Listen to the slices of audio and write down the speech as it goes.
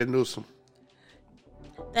Newsom.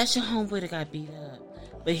 That's your homeboy that got beat up.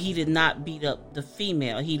 But he did not beat up the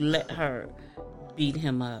female. He let her beat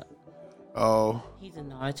him up. Oh. He's a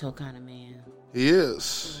Naruto kind of man. He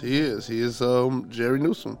is. He is Jerry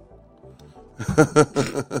Newsom.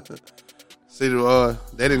 See,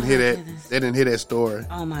 they didn't hear that. Goodness. They didn't hear that story.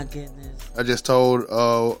 Oh my goodness! I just told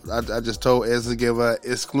Ez to give an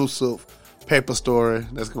exclusive paper story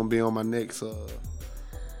that's gonna be on my next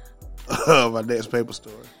paper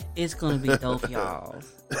story. It's gonna be dope, y'all.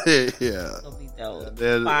 Yeah, It's gonna be dope.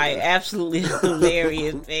 Fire, absolutely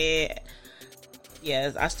hilarious, man.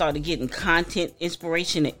 Yes, I started getting content,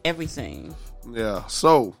 inspiration, and everything. Yeah.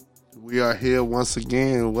 So we are here once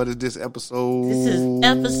again. What is this episode? This is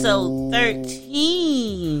episode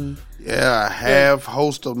 13. Yeah, half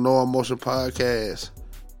host of No Emotion Podcast,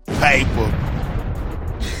 Paypa.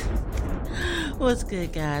 What's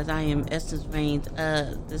good, guys? I am Essence Reigns,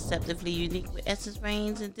 deceptively unique with Essence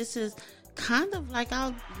Reigns, and this is kind of like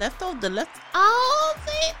our leftover. Oh,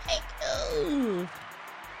 thank you.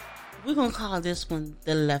 We're gonna call this one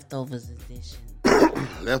the Leftovers Edition.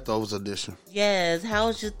 Leftovers edition. Yes. How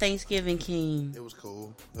was your Thanksgiving, King? It was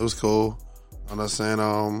cool. You know what I'm saying?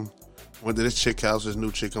 Went to this chick house, this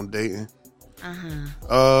new chick I'm dating.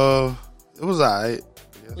 It was alright.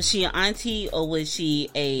 Yeah. Was she an auntie or was she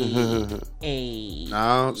a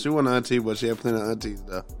No, she wasn't an auntie, but she had plenty of aunties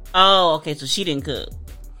though. Oh, okay, so she didn't cook.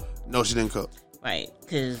 No, she didn't cook. Right,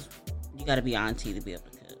 because you gotta be auntie to be able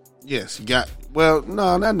to cook. Yes, you got. Well,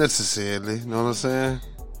 no, not necessarily. You know what I'm saying?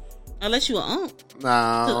 Unless you an aunt. No.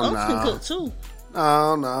 Unks can cook too.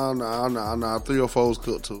 No. 3 or 4's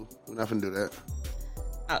cook too. We're not finna do that.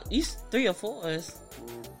 Oh, you 3 or 4s.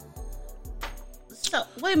 So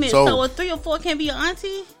wait a minute. So a 3 or 4 can't be your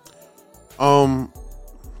auntie? 3 or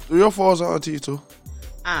 4's are aunties too.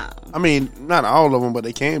 I mean, not all of them, but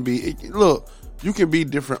they can be. Look, you can be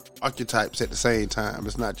different archetypes at the same time.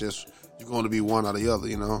 It's not just you're going to be one or the other.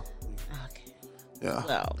 You know. Okay. Yeah.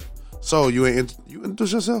 Well. So you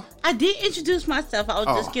introduce yourself? I did introduce myself. I was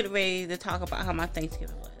just getting ready to talk about how my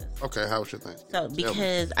Thanksgiving was. Okay, how was your Thanksgiving? So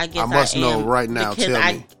because I guess I must know right now. Because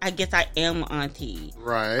tell me. I guess I am auntie.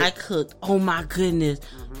 Right. I cooked. Oh my goodness,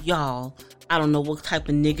 y'all! I don't know what type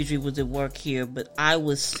of niggardry was at work here, but I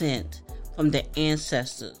was sent from the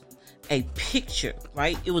ancestors a picture.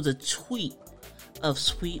 Right, it was a tweet of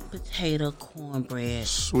sweet potato cornbread.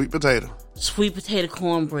 Sweet potato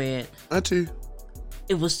cornbread. Auntie.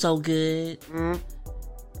 It was so good.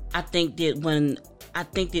 I think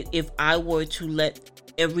that if I were to let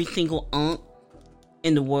every single aunt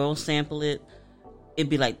in the world sample it, it'd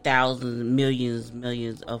be like thousands,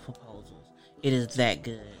 millions of proposals. It is that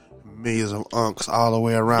good. Millions of unks all the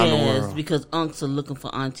way around the world. Yes, because unks are looking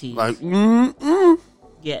for aunties. Like,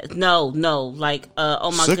 Yes, no, like,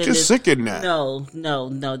 oh my goodness. Sick in that.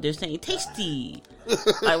 No, they're saying tasty.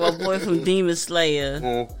 Like my boy from Demon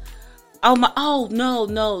Slayer. Oh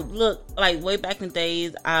no, look, like way back in the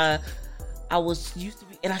days, I was used to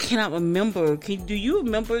be, and I cannot remember. Do you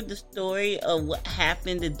remember the story of what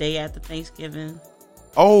happened the day after Thanksgiving?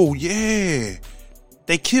 Oh yeah,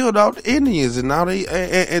 they killed all the Indians and all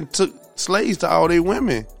and took slaves to all their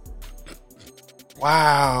women.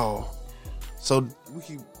 Wow. So we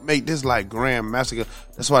can make this like grand massacre.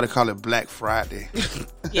 That's why they call it Black Friday.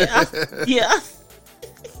 Yeah.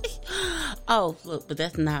 Oh, look, but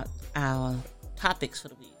that's not our topics for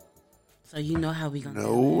the week. So you know how we gonna do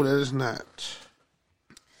it. No, that is not.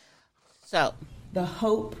 So the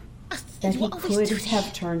hope that he could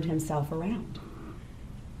have turned himself around.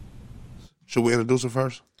 Should we introduce her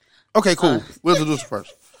first? Okay, cool. We'll introduce her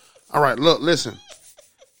first. All right, look, listen.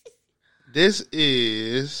 This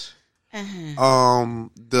is the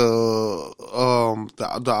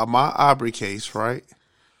Ahmaud Arbery case, right?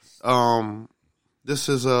 This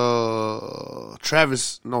is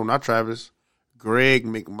Greg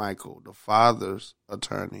McMichael, the father's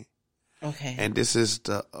attorney. Okay. And this is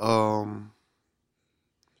the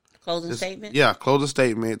closing statement? Yeah, closing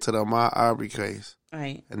statement to the Ahmaud Arbery case.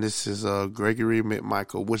 Right. And this is Gregory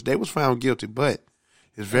McMichael, which they was found guilty, but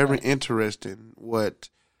it's very interesting what,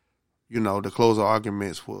 the closing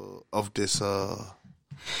arguments of this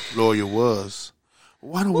lawyer was.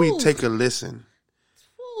 Why don't we take a listen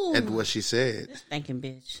at what she said? This thinking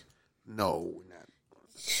bitch. No, we're not.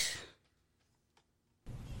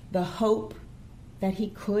 The hope that he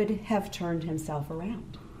could have turned himself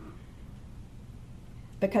around.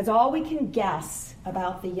 Because all we can guess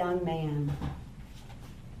about the young man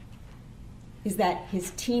is that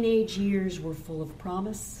his teenage years were full of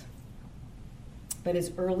promise, but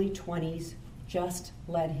his early 20s just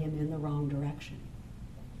led him in the wrong direction.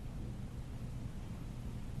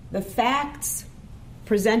 The facts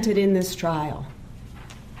presented in this trial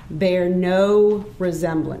bear no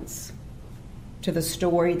resemblance to the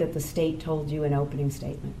story that the state told you in opening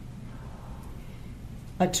statement.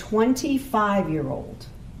 A 25-year-old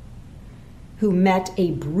who met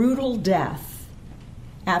a brutal death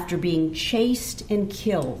after being chased and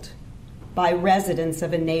killed by residents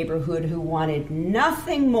of a neighborhood who wanted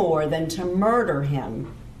nothing more than to murder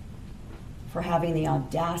him for having the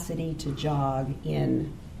audacity to jog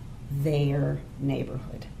in their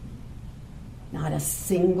neighborhood. Not a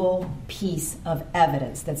single piece of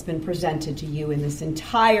evidence that's been presented to you in this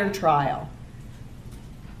entire trial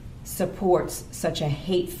supports such a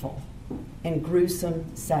hateful and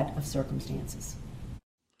gruesome set of circumstances.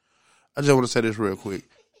 I just want to say this real quick.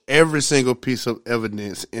 Every single piece of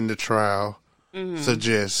evidence in the trial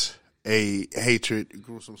suggests a hatred,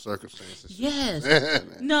 gruesome circumstances. Yes.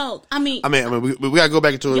 No, I mean, we got to go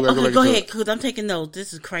back into it. Okay, go ahead, because I'm taking notes.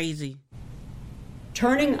 This is crazy.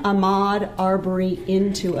 Turning Ahmaud Arbery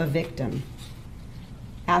into a victim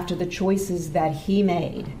after the choices that he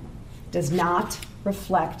made does not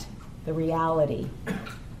reflect the reality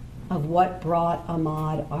of what brought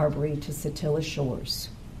Ahmaud Arbery to Satilla Shores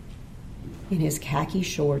in his khaki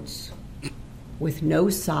shorts with no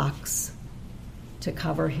socks to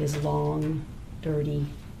cover his long, dirty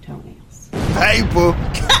toenails. Paypa.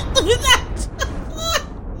 You suck.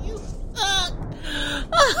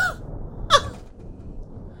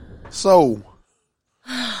 So,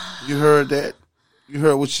 you heard that? You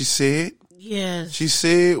heard what she said? Yes. She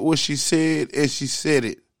said what she said, and she said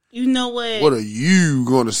it. You know what? What are you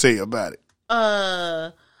going to say about it?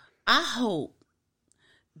 I hope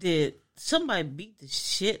that somebody beat the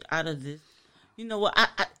shit out of this. You know what? I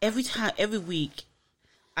every week,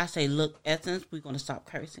 I say, look, Essence, we're going to stop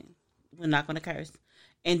cursing. We're not going to curse.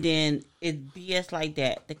 And then it's BS like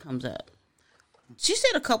that comes up. She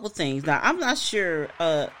said a couple things. Now, I'm not sure.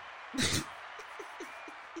 He's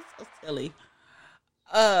so silly.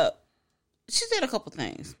 She said a couple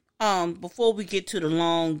things. Before we get to the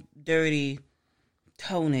long, dirty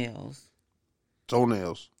toenails.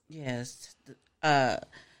 Toenails. Yes.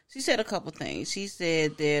 She said a couple things. She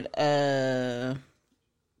said that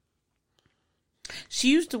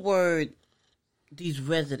she used the word these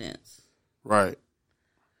residents. Right.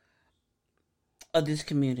 Of this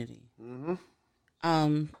community. Mm-hmm.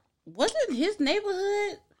 Wasn't his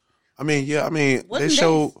neighborhood?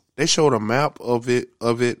 They showed a map of it,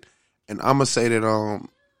 and I'm gonna say that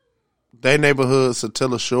their neighborhood,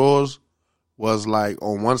 Satilla Shores, was like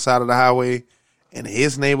on one side of the highway, and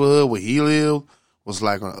his neighborhood where he lived was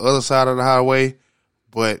like on the other side of the highway,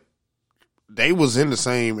 but they was in the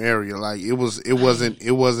same area. Like it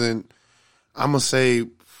wasn't. I'm gonna say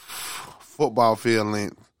football field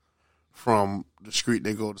length from the street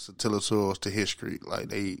they go to Satilla Shores to his street. Like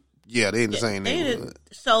they in the same neighborhood.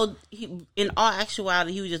 So in all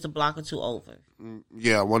actuality, he was just a block or two over.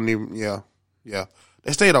 Yeah, wasn't even. Yeah.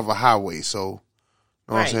 They stayed off a highway, so you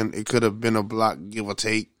know what I'm saying? It could have been a block, give or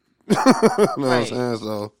take. You know what I'm saying?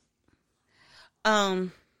 So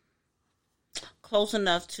close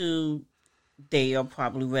enough to they are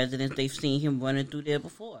probably residents. They've seen him running through there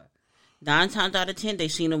before. 9 times out of 10,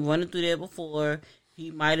 they've seen him running through there before.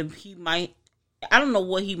 He might I don't know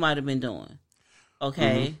what he might have been doing.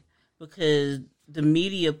 Okay? Because the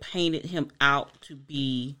media painted him out to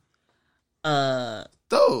be a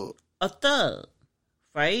thug,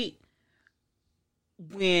 right?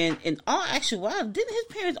 When in all actuality, didn't his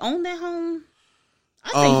parents own that home? I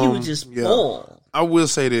think he was just spoiled. I will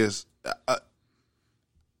say this. I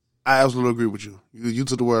absolutely agree with you. You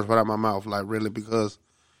took the words right out of my mouth, like really, because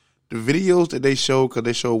the videos that they showed, because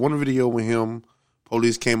they showed one video with him,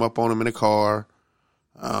 police came up on him in a car.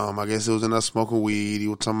 I guess it was in there smoking weed. He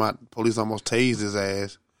was talking about police almost tased his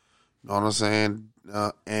ass. You know what I'm saying?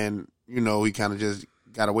 And, he kind of just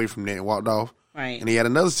got away from that and walked off. Right. And he had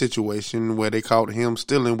another situation where they caught him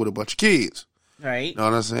stealing with a bunch of kids. Right. You know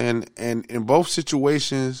what I'm saying? And in both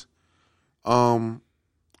situations, I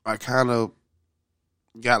kind of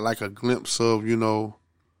got like a glimpse of, the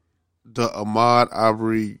Ahmaud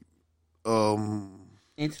Arbery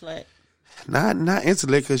intellect. Not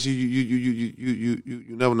intellect, because you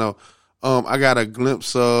never know. I got a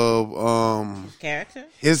glimpse of his character.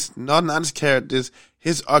 Not his character,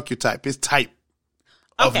 his archetype, his type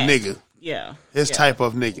of nigga. Yeah. His type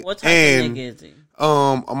of nigga. What type of nigga is he?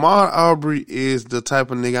 Ahmaud Arbery is the type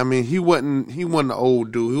of nigga. I mean, he wasn't an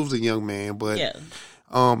old dude. He was a young man, but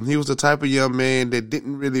he was the type of young man that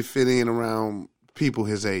didn't really fit in around people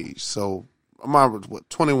his age. So Ahmaud was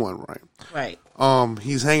 21, right? Right.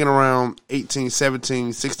 He's hanging around 18, 17,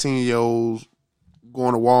 16-year-olds,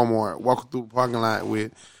 going to Walmart, walking through the parking lot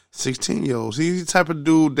with 16-year-olds. He's the type of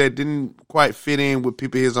dude that didn't quite fit in with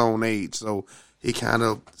people his own age, so he kind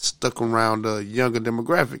of stuck around a younger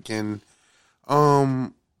demographic. And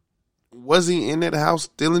was he in that house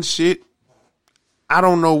stealing shit? I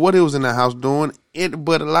don't know what he was in that house doing.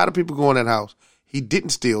 But a lot of people go in that house. He didn't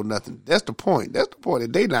steal nothing. That's the point. That's the point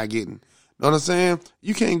that they not getting. Know what I'm saying?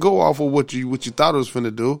 You can't go off of what you thought it was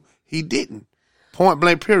finna do. He didn't. Point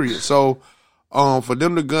blank. Period. So, for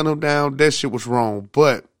them to gun him down, that shit was wrong.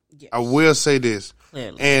 But yes. I will say this,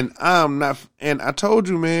 clearly. And I'm not. And I told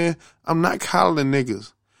you, man, I'm not coddling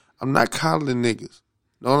niggas. I'm not coddling niggas.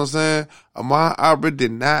 Know what I'm saying? Ahmaud Arbery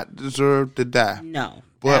did not deserve to die. No,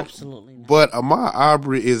 absolutely not. But Ahmaud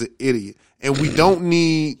Arbery is an idiot. And we don't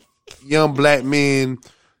need young black men,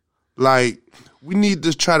 like, we need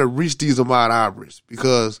to try to reach these Ahmaud Arbery's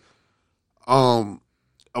because Ahmaud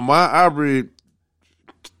Arbery,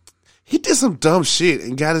 he did some dumb shit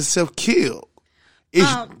and got himself killed.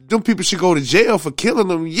 Them people should go to jail for killing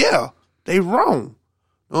them. Yeah, they wrong.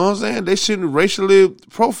 You know what I'm saying? They shouldn't racially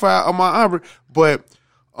profile Ahmaud Arbery. But,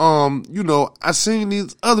 I seen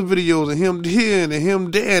these other videos of him here and him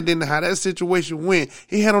there, and then how that situation went.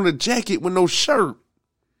 He had on a jacket with no shirt.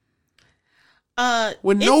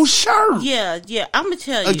 No shirt. Yeah. I'm gonna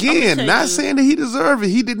tell you again. Not saying that he deserved it.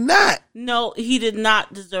 He did not. No, he did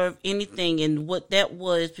not deserve anything. And what that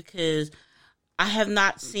was because I have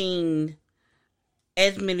not seen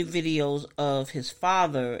as many videos of his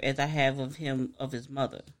father as I have of his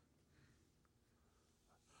mother.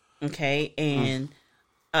 Okay, and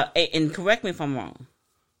correct me if I'm wrong.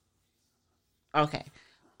 Okay,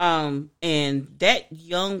 and that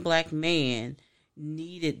young black man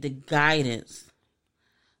needed the guidance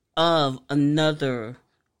of another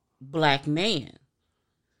black man.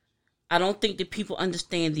 I don't think that people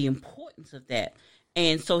understand the importance of that.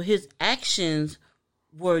 And so his actions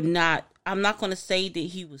were not, I'm not going to say that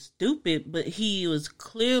he was stupid, but he was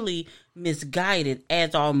clearly misguided,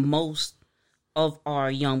 as are most of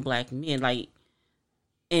our young black men. Like,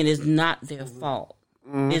 and it's not their fault.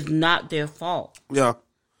 Mm-hmm. It's not their fault. Yeah.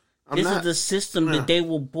 This is the system that they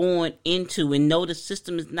were born into, and no, the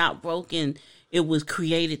system is not broken. It was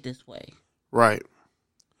created this way. Right.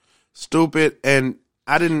 Stupid, and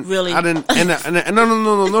I didn't really. No. I'll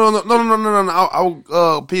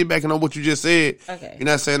piggyback on what you just said. Okay. You're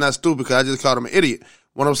not saying that's stupid because I just called him an idiot.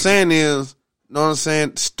 What I'm saying is, know what I'm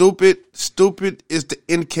saying? Stupid is the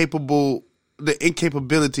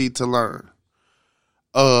incapability to learn.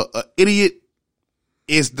 An idiot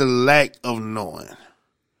is the lack of knowing.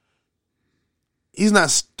 He's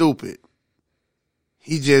not stupid.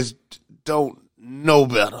 He just don't know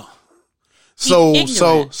better. So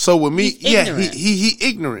with me, he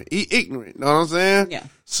ignorant. He ignorant. Know what I'm saying? Yeah.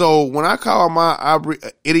 So when I call my Aubrey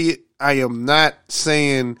an idiot, I am not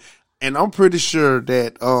saying, and I'm pretty sure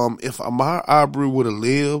that if Ahmaud Arbery would have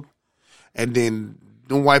lived, and then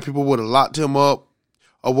them white people would have locked him up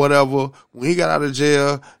or whatever, when he got out of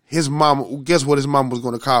jail, his mama, guess what his mama was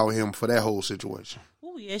going to call him for that whole situation?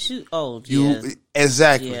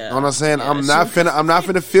 Exactly. Yeah. You know what I'm saying? Yeah, I'm not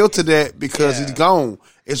finna filter that because he's gone.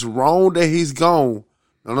 It's wrong that he's gone. You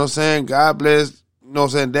know what I'm saying? God bless, you know what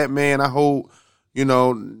I'm saying, that man. I hope,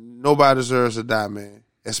 nobody deserves to die, man.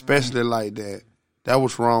 Especially like that. That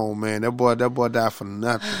was wrong, man. That boy died for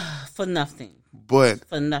nothing. For nothing. But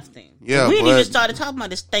for nothing. Yeah. We ain't even started talking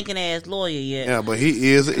about this stinking ass lawyer yet. Yeah, but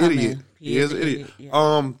he is an idiot. He is an idiot.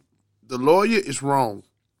 Yeah. The lawyer is wrong.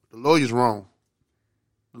 The lawyer's wrong.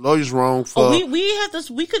 The lawyer's wrong for. We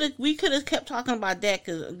could have kept talking about that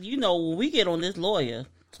because when we get on this lawyer.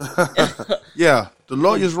 Yeah, the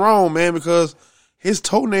lawyer's wrong, man, because his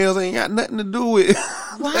toenails ain't got nothing to do with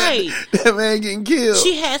right. that man getting killed.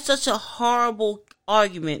 She had such a horrible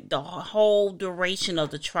argument the whole duration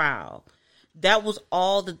of the trial. That was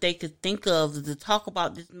all that they could think of to talk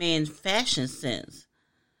about this man's fashion sense.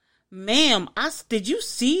 Ma'am, did you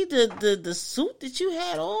see the suit that you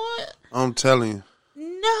had on? I'm telling you.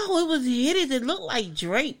 No, it was hideous. It looked like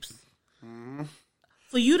drapes. Mm-hmm.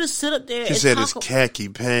 For you to sit up there she said his khaki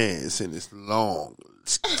pants and his long,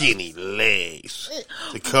 skinny legs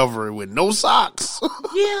to cover it with no socks.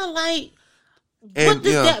 Yeah, like, what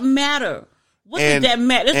does that matter? What does that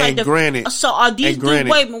matter? It's like granted. So are these dudes,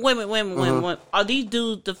 wait a minute. Are these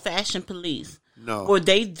dudes the fashion police? No. Were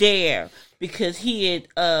they there because he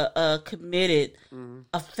had committed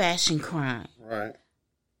a fashion crime? Right.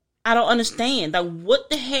 I don't understand. Like, what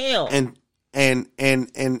the hell? And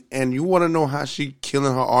you want to know how she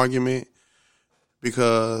killing her argument?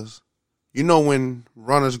 Because when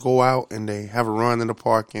runners go out and they have a run in the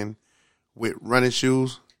park and with running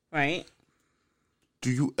shoes, right?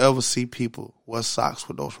 Do you ever see people wear socks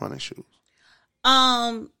with those running shoes?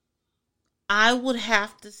 I would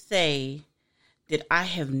have to say that I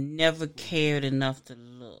have never cared enough to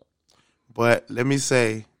look. But let me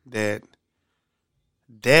say that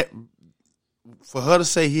for her to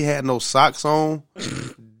say he had no socks on,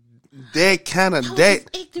 that kind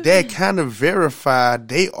of verified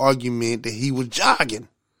their argument that he was jogging.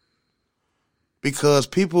 Because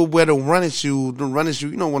people wear the running shoes,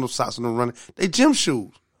 you don't want no socks on the running. They gym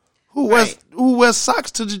shoes. Who wears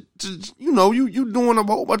socks to you doing a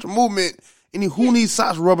whole bunch of movement, and who needs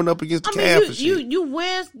socks rubbing up against the calf and shit?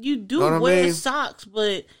 You do wear socks,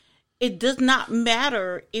 but it does not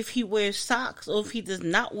matter if he wears socks or if he does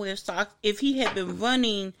not wear socks. If he had been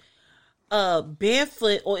running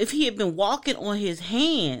barefoot or if he had been walking on his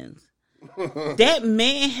hands, that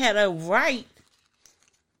man had a right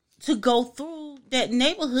to go through that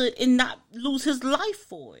neighborhood and not lose his life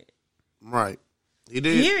for it. Right. He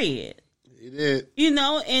did. Period. He did.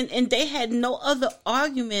 And they had no other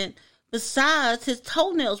argument besides his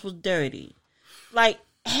toenails was dirty. Like,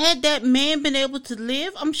 had that man been able to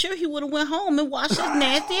live, I'm sure he would have went home and washed his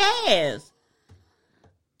nasty ass.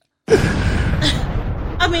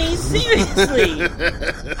 I mean, seriously.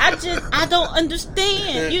 I don't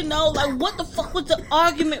understand. Like, what the fuck was the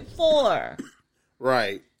argument for?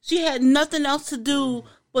 Right. She had nothing else to do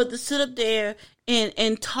but to sit up there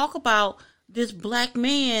and talk about this black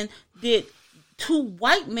man that 2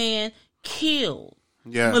 white men killed.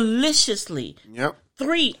 Yeah. Maliciously. Yep.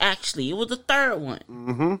 3, actually. It was the 3rd one.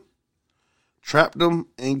 Mm-hmm. Trapped them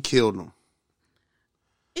and killed them.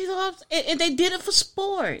 And they did it for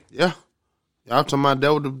sport. Yeah. Y'all talking about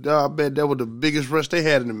I bet that was the biggest rush they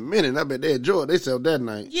had in a minute. I bet they enjoyed themselves that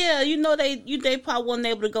night. Yeah, they probably wasn't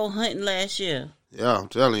able to go hunting last year. Yeah, I'm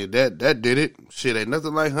telling you, that did it. Shit, ain't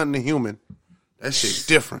nothing like hunting a human. That shit's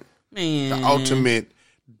different. Man. The ultimate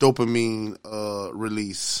dopamine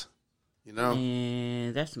release.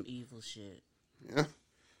 Man, that's some evil shit. Yeah.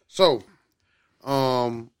 So,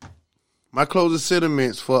 my closing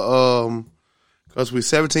sentiments for because we're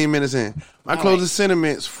 17 minutes in. My closing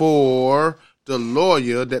sentiments for the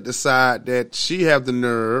lawyer that decide that she have the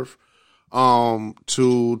nerve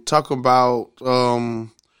to talk about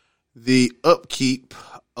the upkeep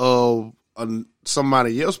of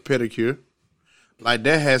somebody else's pedicure. Like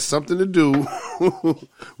that has something to do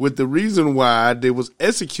with the reason why they was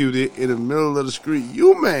executed in the middle of the street.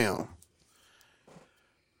 You, ma'am.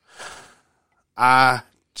 I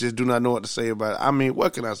just do not know what to say about it. I mean,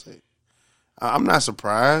 what can I say? I'm not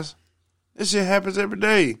surprised. This shit happens every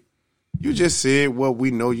day. You just said what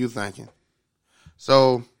we know you thinking.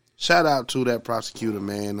 So, shout out to that prosecutor,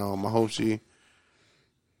 man. I hope she's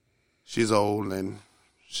old and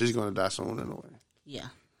she's going to die soon anyway. Yeah.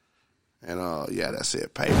 And, that's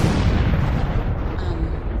it. Paypa.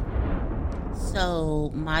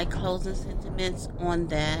 So, my closing sentiments on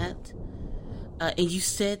that, and you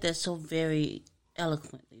said that so very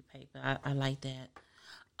eloquently, Paypa. I like that.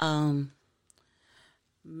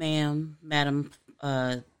 Madam,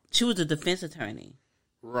 she was a defense attorney.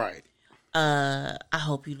 Right. I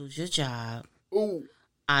hope you lose your job. Ooh.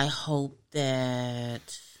 I hope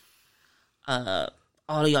that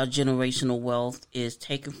all of your generational wealth is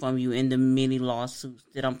taken from you in the many lawsuits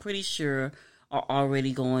that I'm pretty sure are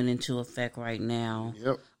already going into effect right now.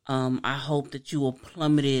 Yep. I hope that you will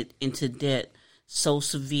plummeted into debt so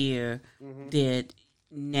severe that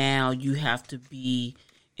now you have to be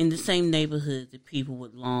in the same neighborhood that people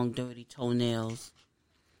with long, dirty toenails,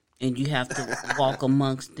 and you have to walk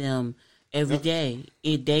amongst them every day,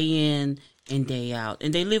 day in and day out,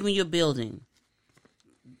 and they live in your building.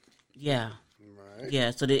 Yeah, right.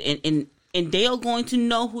 Yeah. So and they are going to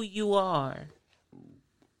know who you are.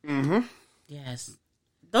 Mm-hmm. Yes,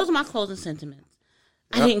 those are my closing sentiments.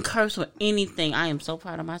 Yep. I didn't curse or anything. I am so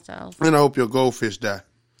proud of myself. And I hope your goldfish die.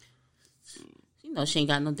 She ain't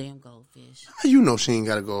got no damn goldfish. How you know she ain't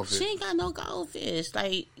got a goldfish? She ain't got no goldfish.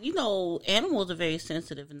 Like, animals are very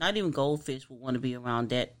sensitive, and not even goldfish would want to be around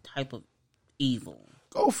that type of evil.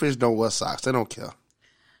 Goldfish don't wear socks. They don't care.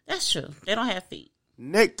 That's true. They don't have feet.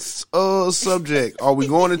 Next subject. Are we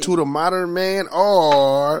going into the modern man,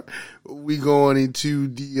 or are we going into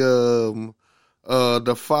the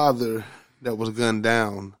father that was gunned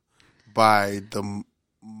down by the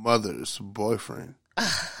mother's boyfriend?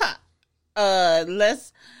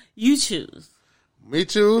 You choose. Me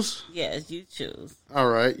choose? Yes, you choose. All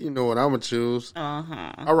right. You know what I'm going to choose.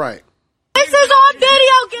 Uh-huh. All right. This is on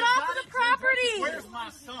video. Get off of the property. Where's my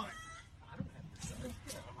son?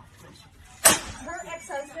 Her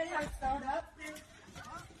ex-husband has showed up.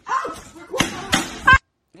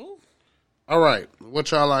 All right.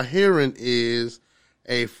 What y'all are hearing is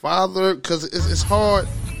a father, because it's hard.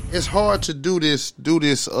 it's hard to do this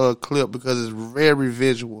clip because it's very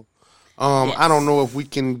visual. Yes. I don't know if we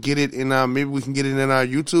can get it in our, maybe we can get it in our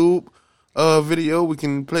YouTube video. We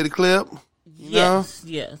can play the clip. Yes.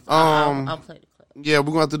 I'll play the clip. Yeah,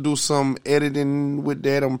 we're going to have to do some editing with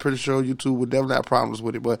that. I'm pretty sure YouTube would definitely have problems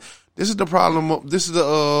with it. But this is the problem. This is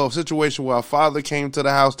the situation where a father came to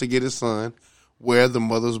the house to get his son, where the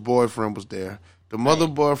mother's boyfriend was there. The mother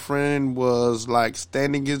boyfriend was like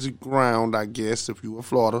standing his ground, I guess, if you were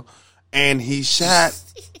Florida, and he shot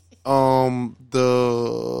the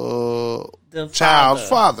child's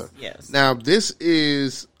father. Yes. Now, this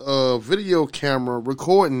is a video camera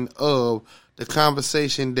recording of the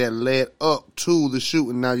conversation that led up to the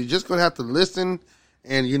shooting. Now, you're just gonna have to listen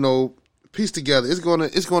and piece together. It's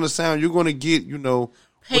gonna sound. You're gonna get what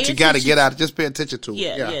you got to get out. Just pay attention to it.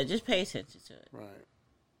 Yeah. Just pay attention to it. Right.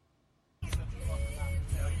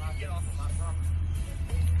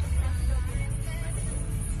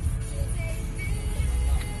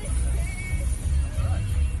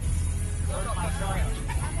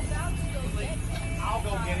 I'll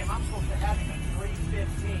go get him. I'm supposed to have him at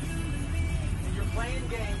 3:15. And you're playing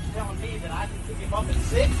games telling me that I can pick him up at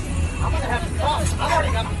 6? I'm going to have to come. I've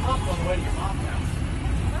already got the pump on the way to your mom's house.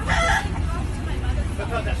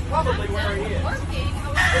 Because that's probably where he is.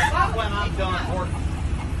 It's not when I'm done working.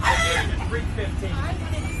 I get him at 3:15.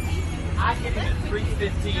 I get him at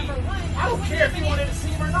 3:15. I don't care if you wanted to see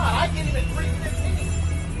him or not. I get him at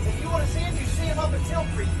 3:15. If you want to see him, you see him up until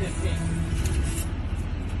 3:15.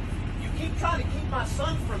 Keep trying to keep my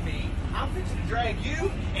son from me. I'm fixing to drag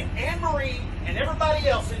you and Anne-Marie and everybody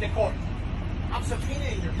else into court. I'm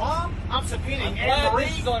subpoenaing your mom. I'm subpoenaing Anne-Marie.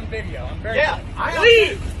 This is on video. I'm very I am.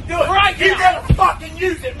 Please do it. Right you better fucking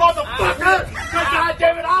use it, motherfucker. God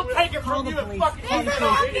damn it, I'll take it from you and fucking use it.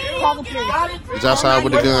 Call the police. He's outside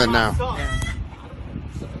with the gun now.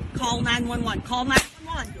 Call 911. Call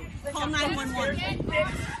 911. Call 911.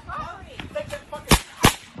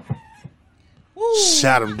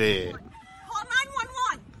 Shot him dead. Call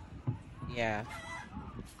 911. Yeah.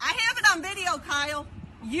 I have it on video, Kyle.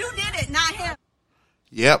 You did it, not him.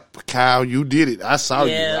 Yep, Kyle, you did it. I saw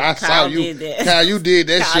you. I saw Kyle you. did that. Kyle, you did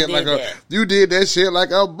that Kyle shit did like that. you did that shit like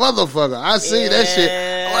a motherfucker. I see that shit.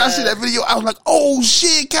 When I see that video, I was like, oh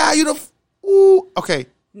shit, Kyle, you the ooh. Okay.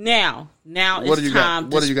 Now What do it's you got? time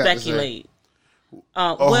What to do you got to say? speculate.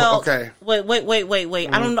 Okay. Wait.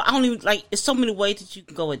 I don't even like. It's so many ways that you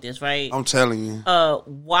can go with this, right? I'm telling you.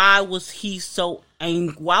 Why was he so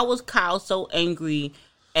angry? Why was Kyle so angry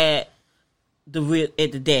at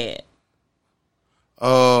the dad?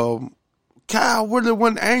 Kyle really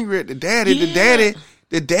wasn't angry at the daddy. Yeah.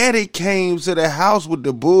 The daddy came to the house with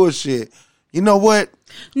the bullshit. You know what?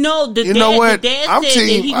 No, the You dad. know what? The dad I'm said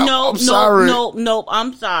team- that he I'm sorry. No.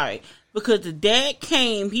 I'm sorry because the dad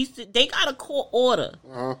came. He said they got a court order.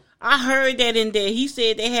 Uh-huh. I heard that in there. He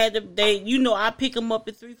said they had to. I pick him up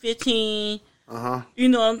at 3:15. You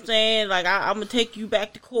know what I'm saying? Like I'm gonna take you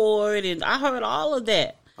back to court, and I heard all of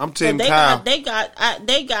that. I'm Team So Kyle. they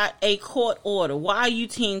got a court order. Why are you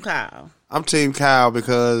Team Kyle? I'm Team Kyle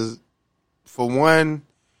because, for one,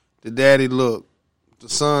 the daddy, look, the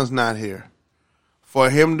son's not here. For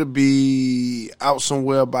him to be out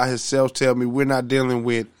somewhere by himself, tell me we're not dealing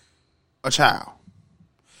with a child.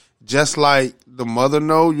 Just like the mother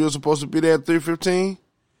knows you're supposed to be there at 3:15,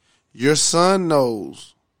 your son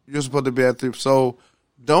knows you're supposed to be at 3. So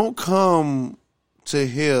don't come to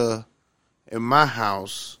here in my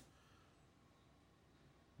house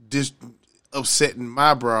just upsetting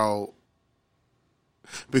my brow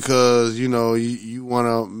because, you want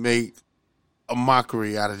to make a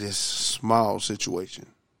mockery out of this small situation.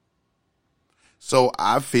 So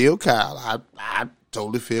I feel Kyle. I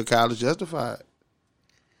totally feel Kyle is justified.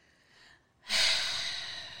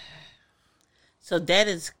 So that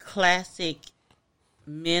is classic.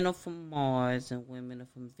 Men are from Mars and women are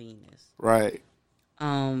from Venus. Right.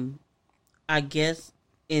 I guess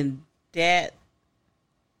with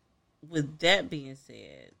that being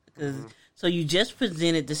said, because so you just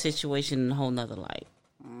presented the situation in a whole nother light.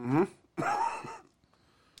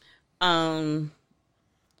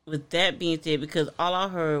 With that being said, because all I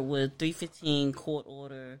heard was 3:15 court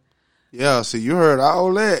order. Yeah, so you heard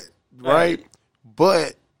all that, right?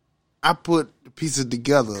 But I put the pieces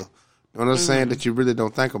together. You know what I'm saying? That you really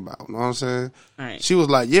don't think about. You know what I'm saying? Right. She was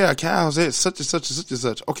like, yeah, Kyle's at such and such and such and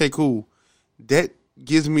such. Okay, cool. That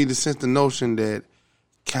gives me the notion that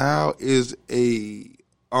Kyle is a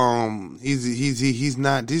we're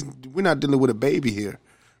not dealing with a baby here.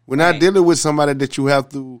 We're not dealing with somebody that you have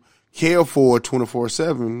to care for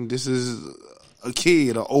 24/7. This is a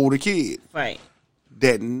kid, an older kid. Right.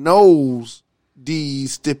 That knows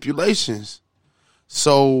these stipulations.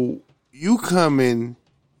 So you coming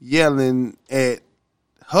yelling at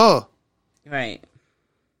her, Right?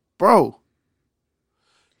 bro?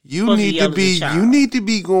 You Supposed to need yell to at be the child. you need to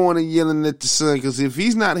be going and yelling at the son, because if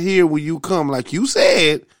he's not here when you come, like you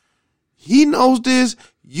said, he knows this,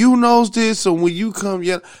 you knows this. So when you come,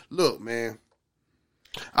 look, man,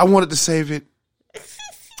 I wanted to save it,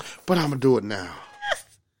 but I'm gonna do it now.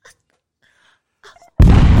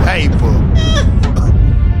 Paypa.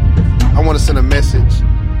 I want to send a message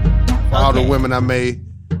for all the women I may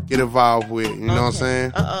get involved with. You know what I'm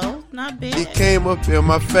saying? Not bad. It came up in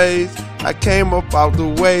my face, I came up out the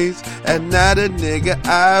ways, and now the nigga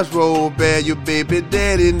eyes roll bad. Your baby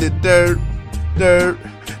dad in the dirt, dirt,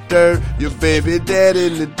 dirt. Your baby dad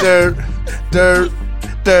in the dirt, dirt,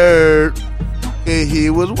 dirt. And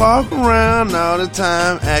he was walking around all the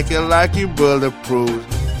time, acting like he bulletproof.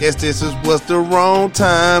 Guess this was the wrong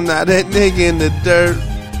time. Now that nigga in the dirt,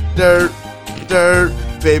 dirt, dirt.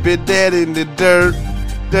 Baby dad in the dirt,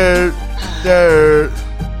 dirt, dirt.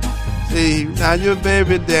 See, now your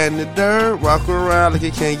baby dad in the dirt, walk around like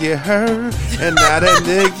he can't get hurt. And now that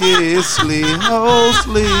nigga is sleep, oh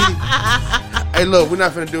sleep. Hey, look, we're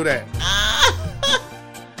not finna do that.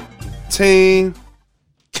 Team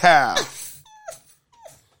Cow.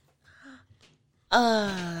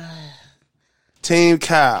 Team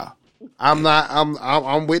Cow. I'm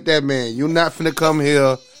with that man. You're not finna come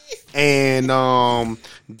here and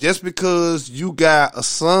just because you got a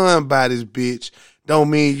son by this bitch don't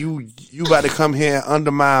mean you about to come here and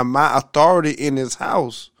undermine my authority in this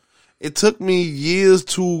house. It took me years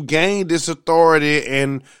to gain this authority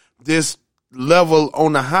and this level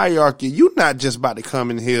on the hierarchy. You're not just about to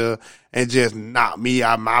come in here and just knock me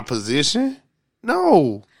out my position.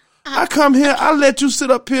 No. I come here, I let you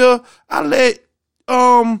sit up here, I let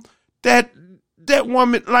that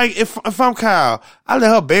woman, like if I'm Kyle, I let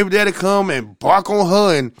her baby daddy come and bark on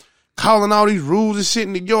her and calling all these rules and shit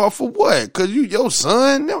in the yard for what? Cause you your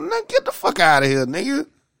son? No, get the fuck out of here, nigga.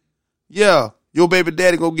 Yeah, your baby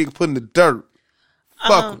daddy gonna get put in the dirt.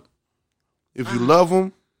 Fuck him. If you love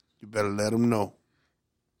him, you better let him know.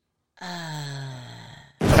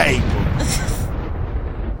 Paypa.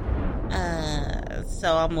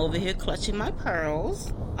 So I'm over here clutching my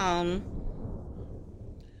pearls.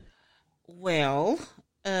 Well,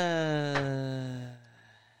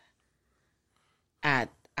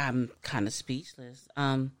 I'm kind of speechless.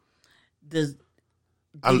 Did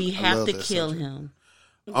he have to kill him?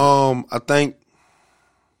 I think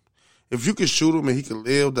if you could shoot him and he could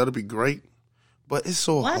live, that'd be great. But it's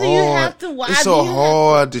so hard. It's so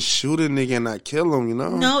hard to shoot a nigga and not kill him. You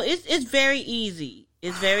know? No, it's very easy.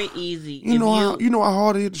 It's very easy. You know how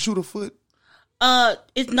hard it is to shoot a foot?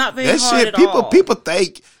 It's not very that hard shit, at all. People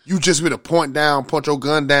think you just with a point your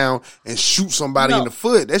gun down and shoot somebody in the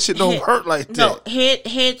foot. That shit don't hurt like that. No,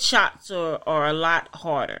 head shots are a lot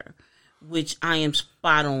harder, which I am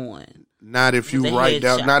spot on. Not if you write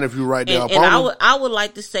down. Not if you write down. And I would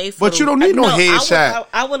like to say, but you don't need no headshot.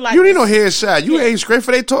 I would like. You need no headshot. You aim straight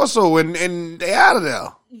for their torso and they out of there.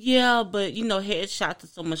 Yeah, but headshots are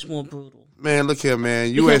so much more brutal. Man, look here,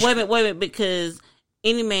 man. Wait a minute, because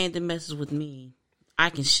any man that messes with me, I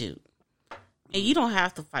can shoot. And you don't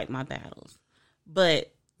have to fight my battles.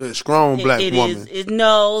 But a strong black woman.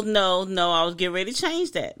 No, I was getting ready to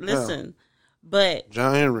change that. Listen. But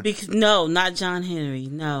John Henry. Not John Henry,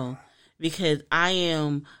 no. Because I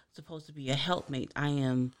am supposed to be a helpmate. I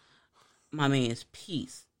am my man's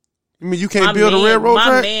peace. You mean you can't build a railroad track?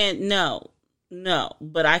 My man, no.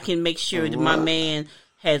 But I can make sure that my man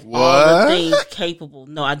has all the things capable.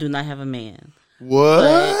 No, I do not have a man. What?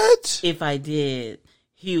 But if I did,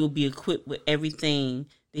 he will be equipped with everything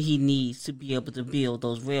that he needs to be able to build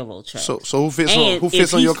those railroad tracks. So who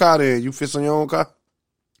fits on your car then? You fits on your own car?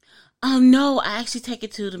 No, I actually take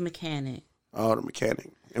it to the mechanic. Oh, the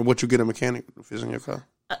mechanic. And what you get a mechanic who fits on your car?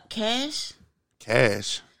 Cash.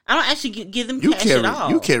 Cash. I don't actually give them cash at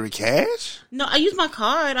all. You carry cash? No, I use my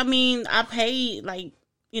card. I mean, I pay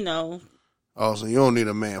Oh, so you don't need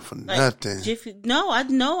a man for nothing. No, I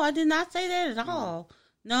did not say that at all.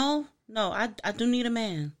 No, I do need a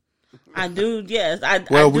man. I do, yes.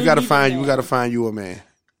 We gotta find you a man.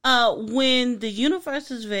 When the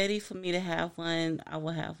universe is ready for me to have one, I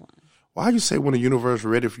will have one. Why you say when the universe is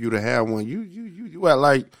ready for you to have one? You act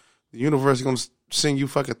like the universe is gonna send you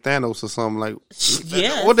fucking Thanos or something like.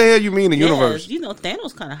 Yes. What the hell you mean the universe?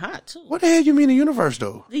 Thanos kind of hot too. What the hell you mean the universe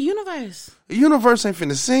though? The universe. The universe ain't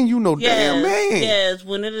finna send you no damn man. Yes,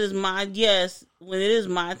 when it is my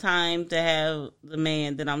time to have the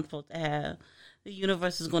man that I'm supposed to have, the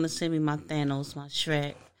universe is gonna send me my Thanos, my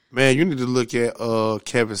Shrek, Man, you need to look at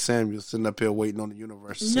Kevin Samuels sitting up here waiting on the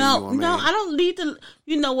universe. To No, I don't need to.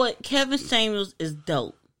 You know what? Kevin Samuels is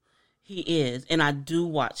dope. He is, and I do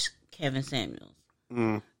watch Kevin Samuels.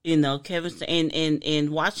 You know, and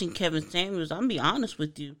watching Kevin Samuels, I'm be honest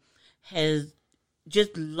with you, has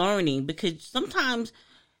just learning, because sometimes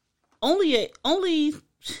only an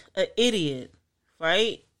idiot,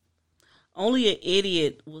 right? Only an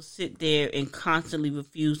idiot will sit there and constantly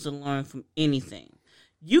refuse to learn from anything.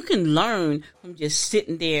 You can learn from just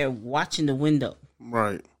sitting there watching the window.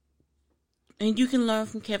 Right. And you can learn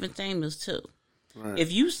from Kevin Samuels too. Right.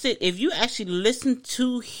 If you actually listen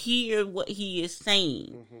to hear what he is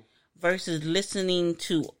saying versus listening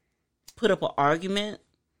to put up an argument,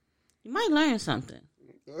 you might learn something.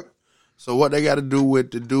 So what they got to do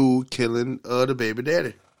with the dude killing the baby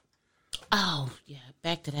daddy? Oh, yeah,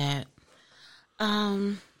 back to that.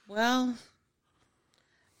 Well,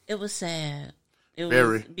 it was sad. It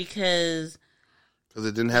Very. was because it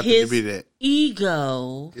didn't have to be that.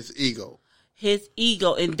 His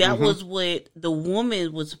ego, and that was what the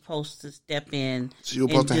woman was supposed to step in. She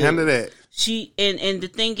was supposed to handle that. She and the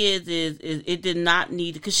thing is it did not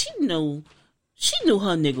need, because she knew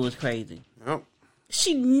her nigga was crazy. Yep.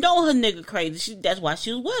 She know her nigga crazy. That's why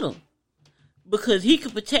she was with him, because he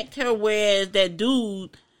could protect her, whereas that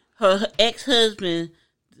dude, her ex-husband,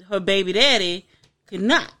 her baby daddy, could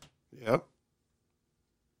not. Yep.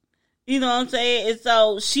 You know what I'm saying? And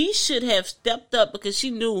so she should have stepped up, because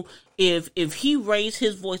she knew if he raised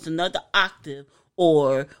his voice another octave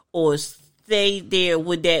or stayed there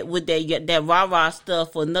with that rah-rah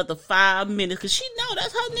stuff for another 5 minutes, because she know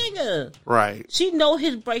that's her nigga. Right. She know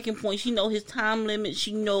his breaking point. She know his time limit.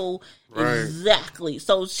 She know exactly.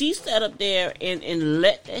 So she sat up there and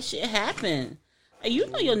let that shit happen. And you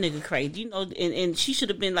know your nigga crazy. You know, and she should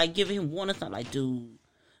have been like giving him warning, something like, dude,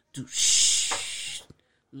 shh.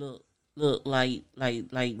 Look, like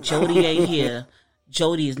Jody ain't here.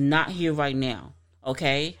 Jody is not here right now.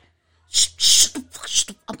 Okay? Shh,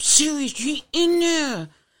 I'm serious. He in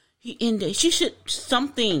there. She should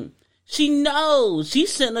something. She knows.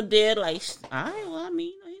 She's sitting up there like, all right, well, I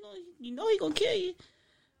mean, he gonna kill you.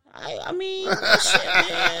 I mean, shit,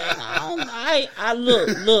 man. I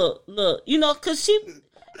look. You know, cause she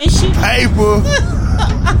Paypa.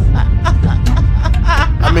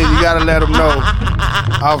 I mean, you gotta let him know.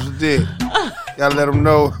 Off the dick. Gotta let him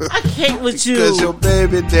know. I can't with you. Cause your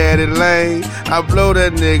baby daddy lame. I blow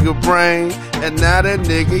that nigga brain. And now that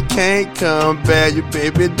nigga can't come back. Your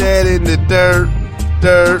baby daddy in the dirt.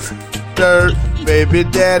 Baby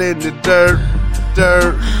daddy in the dirt.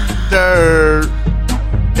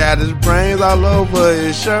 Got his brains all over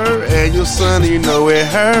his shirt. And your son, you know it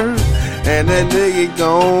hurt. And that nigga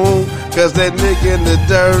gone. Cause that nigga in the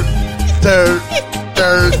dirt.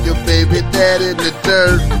 Your baby daddy in the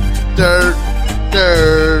dirt.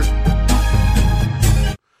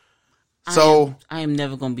 So I am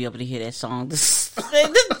never gonna be able to hear that song the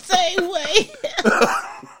same way.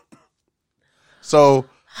 So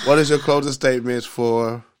what is your closing statements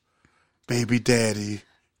for baby daddy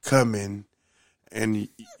coming and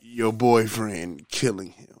your boyfriend killing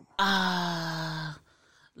him?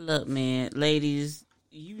 Look, man, ladies,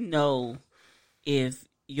 you know if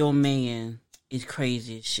your man is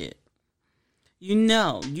crazy as shit. You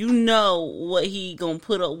know what he gonna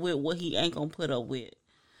put up with, what he ain't gonna put up with.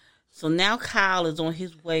 So now Kyle is on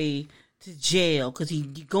his way to jail, because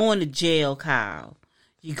you going to jail, Kyle.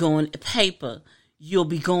 You going to Paypa. You'll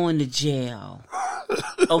be going to jail.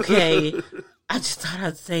 Okay? I just thought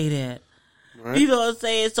I'd say that. Right. You know what I'm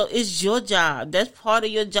saying? So it's your job. That's part of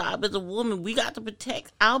your job as a woman. We got to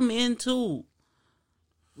protect our men too.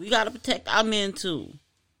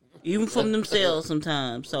 Even from themselves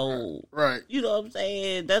sometimes. So, right. You know what I'm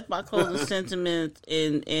saying? That's my closing sentiments.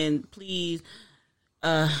 And please,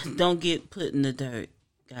 don't get put in the dirt,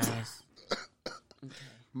 guys. Okay.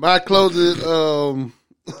 My closing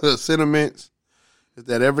sentiments is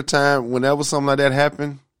that whenever something like that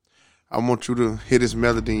happens, I want you to hear this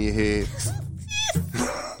melody in your head.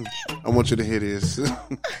 I want you to hear this.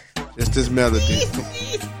 Just this melody.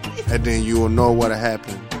 And then you will know what'll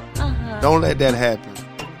happen. Don't let that happen.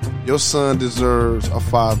 Your son deserves a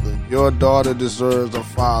father. Your daughter deserves a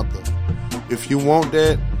father. If you want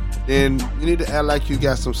that, then you need to act like you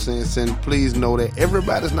got some sense. And please know that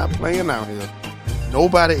everybody's not playing out here.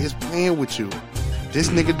 Nobody is playing with you. This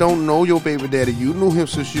nigga don't know your baby daddy. You knew him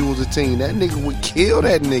since you was a teen. That nigga would kill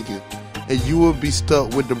that nigga. And you would be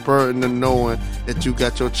stuck with the burden of knowing that you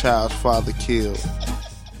got your child's father killed.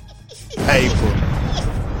 Paypa.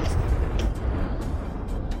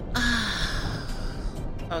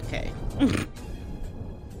 Okay.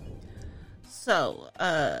 So,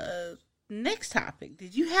 next topic.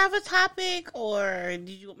 Did you have a topic, or did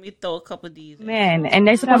you want me to throw a couple of these? Men, and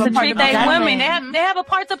they're supposed to treat their women. Men. They have a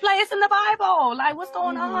part to play. It's in the Bible. Like, what's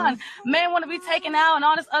going on? Men want to be taken out and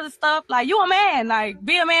all this other stuff. Like, you a man. Like,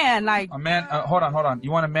 be a man. Like, a man. Hold on.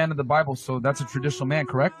 You want a man in the Bible, so that's a traditional man,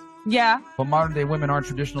 correct? Yeah. But modern day women aren't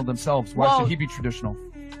traditional themselves. Why should he be traditional?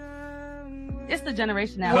 It's the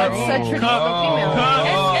generation now. It's the generation now.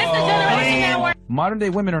 Modern day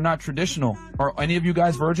women are not traditional. Are any of you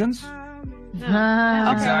guys virgins? Okay,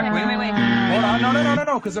 Exactly. wait. Hold on.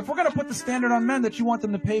 No. Because if we're going to put the standard on men that you want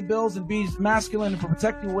them to pay bills and be masculine and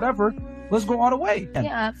protect you or whatever, let's go all the way.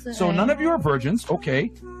 Yeah, absolutely. So none of you are virgins.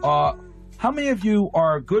 Okay. How many of you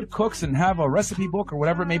are good cooks and have a recipe book or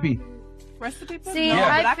whatever it may be? Recipe book? See,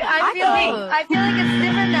 Yeah. I feel like it's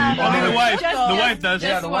different now. Only the wife does.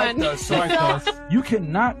 Yeah, the wife does. So you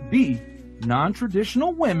cannot be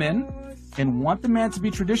non-traditional women and want the man to be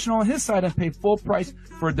traditional on his side and pay full price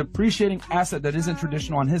for a depreciating asset that isn't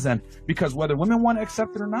traditional on his end. Because whether women want to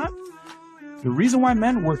accept it or not, the reason why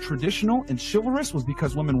men were traditional and chivalrous was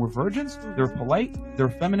because women were virgins, they're polite, they're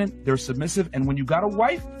feminine, they're submissive, and when you got a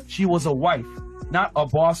wife, she was a wife, not a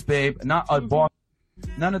boss babe, not a boss.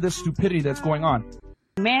 None of this stupidity that's going on.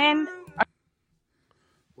 Man.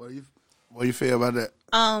 What do you feel about that?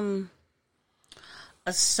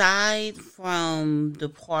 Aside from the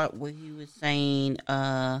part where he was saying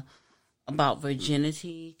about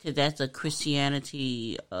virginity, because that's a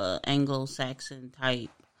Christianity, Anglo-Saxon type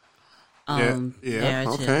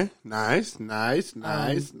narrative. Okay. Nice.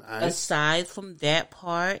 Aside from that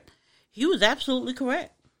part, he was absolutely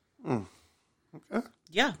correct. Okay.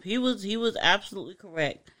 Yeah, he was absolutely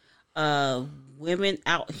correct. Women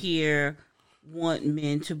out here want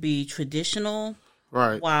men to be traditional,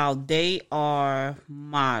 right, while they are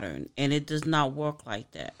modern, and it does not work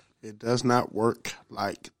like that. It does not work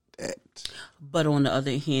like that. But on the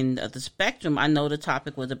other end of the spectrum, I know the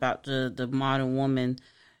topic was about the modern woman.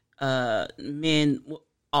 Men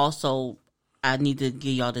also, I need to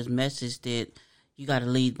give y'all this message that you got to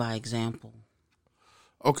lead by example.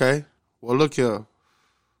 Okay. Well, look here.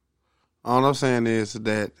 All I'm saying is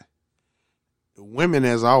that women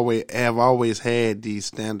have always had these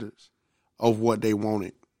standards of what they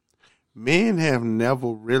wanted. Men have never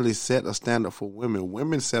really set a standard for women.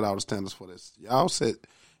 Women set all the standards for this. Y'all set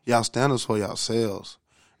y'all standards for yourselves.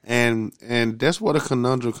 And that's where the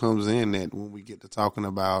conundrum comes in, that when we get to talking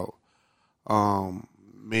about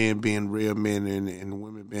men being real men and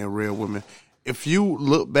women being real women. If you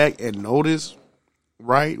look back and notice,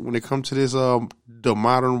 right, when it comes to this the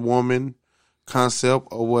modern woman concept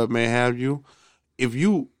or what may have you, if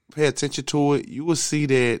you pay attention to it, you will see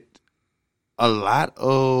that a lot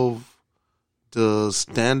of the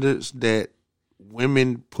standards that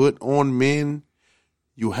women put on men,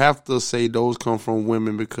 you have to say those come from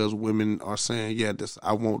women, because women are saying, yeah,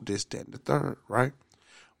 I want this, that, and the third, right?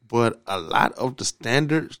 But a lot of the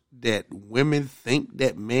standards that women think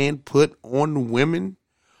that men put on women,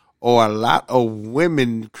 or a lot of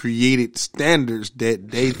women created standards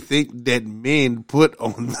that they think that men put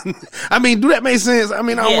on them. I mean, do that make sense? I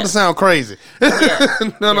mean, I don't want to sound crazy. Yes.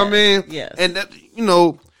 You know what I mean? Yes. And that,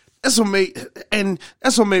 that's what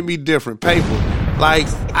made me different. Paypa. Like,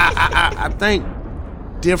 I think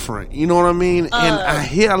different. You know what I mean? And I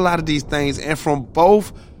hear a lot of these things, and from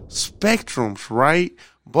both spectrums, right?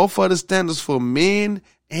 Both of the standards for men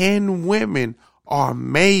and women are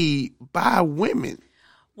made by women.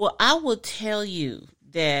 Well, I will tell you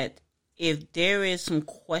that if there is some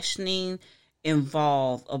questioning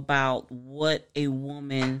involved about what a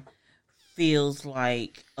woman feels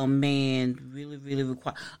like a man really, really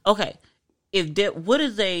requires. Okay, what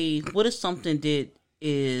is something that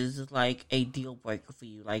is like a deal breaker for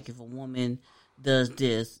you? Like if a woman does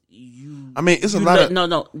this, just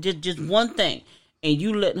one thing, and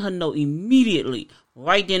you letting her know immediately,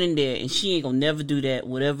 right then and there, and she ain't gonna never do that,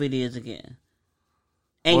 whatever it is again.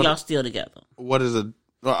 And y'all still together. What is a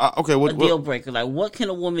deal breaker? Like, what can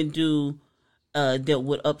a woman do that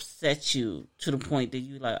would upset you to the point that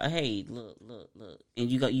you like, hey, look,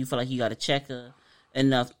 and you feel like you got to check her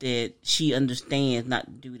enough that she understands not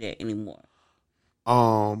to do that anymore?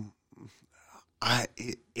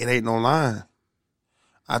 It ain't no line.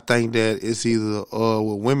 I think that it's either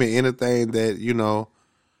with women, anything that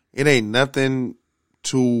it ain't nothing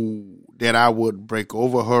that I would break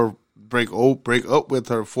up with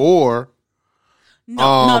her for.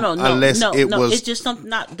 No. Unless it was, it's just something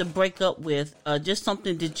not to break up with. Just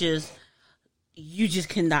something to just you just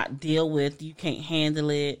cannot deal with, you can't handle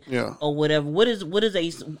it, or whatever. What is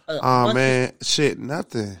man, shit,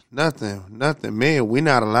 nothing. Man, we're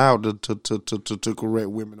not allowed to correct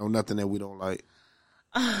women on nothing that we don't like.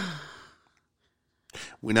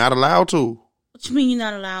 We're not allowed to. What you mean you're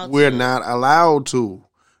not allowed to? We're not allowed to.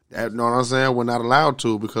 That, know what I'm saying? We're not allowed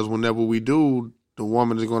to, because whenever we do, the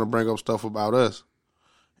woman is going to bring up stuff about us.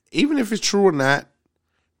 Even if it's true or not,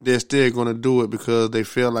 they're still going to do it because they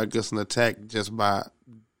feel like it's an attack just by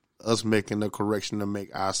us making the correction to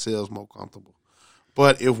make ourselves more comfortable.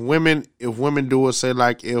 But if women do it, say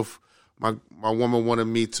like if my woman wanted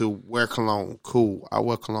me to wear cologne, cool, I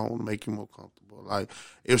wear cologne to make you more comfortable. Like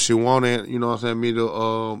if she wanted, you know what I'm saying, me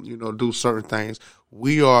to do certain things.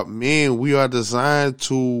 We are designed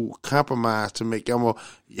to compromise to make y'all more.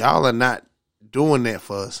 Y'all are not doing that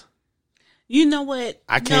for us. You know what?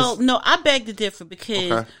 I can't. No, I beg to differ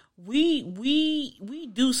because we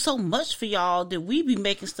do so much for y'all that we be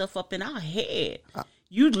making stuff up in our head.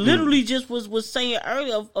 You literally just was saying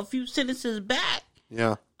earlier a few sentences back.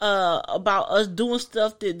 Yeah. About us doing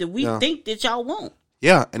stuff that we think that y'all won't.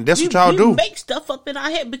 Yeah, and that's what y'all do. We make stuff up in our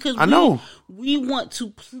head because we want to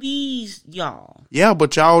please y'all. Yeah,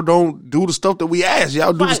 but y'all don't do the stuff that we ask.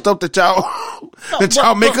 Y'all do the stuff that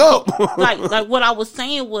y'all make up. like what I was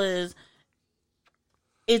saying was,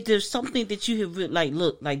 if there's something that you have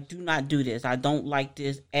look, do not do this. I don't like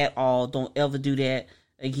this at all. Don't ever do that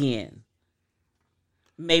again.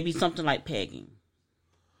 Maybe something like pegging.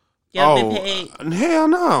 You ever been pegged? Hell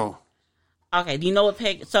no. Okay, do you know what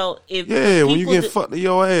peg? So if when you get fucked in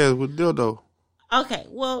your ass with dildo. Okay,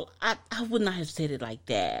 well, I would not have said it like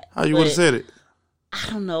that. How you would have said it? I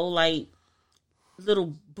don't know, like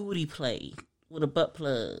little booty play with a butt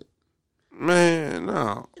plug. Man,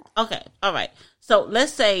 no. Okay, all right. So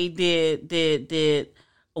let's say did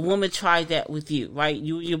a woman try that with you, right?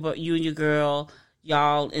 You and your girl,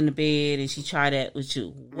 y'all in the bed, and she tried that with you.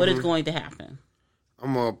 What is going to happen?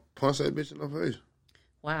 I'm gonna punch that bitch in the face.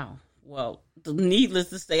 Wow. Well, needless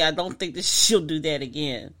to say, I don't think that she'll do that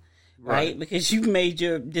again, right? Because you made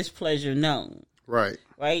your displeasure known, right?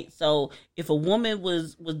 Right. So if a woman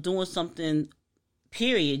was doing something,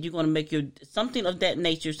 period, you're going to make something of that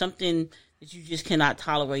nature, something that you just cannot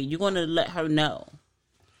tolerate. You're going to let her know.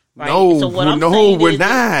 Right? No, so what we're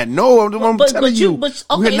not. No, I'm telling you,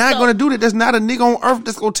 we're not going to do that. There's not a nigga on earth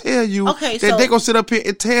that's going to tell you that they're going to sit up here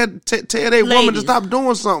and tell their woman to stop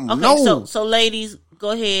doing something. Okay, no. So ladies,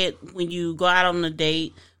 go ahead when you go out on a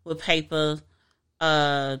date with Paypa.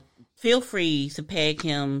 Feel free to peg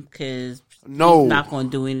him because he's not going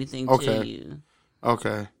to do anything to you.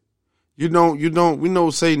 Okay. You don't. We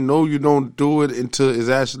don't say no. You don't do it until it's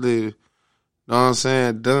actually. Know what I'm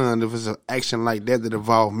saying? Done. If it's an action like that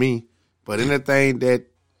involves me, but anything that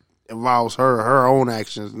involves her own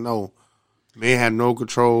actions, no. Men have no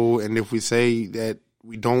control, and if we say that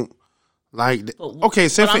we don't like that, okay.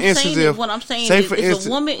 Say for instance, if a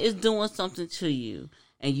woman is doing something to you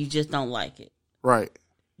and you just don't like it, right?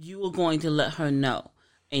 You are going to let her know,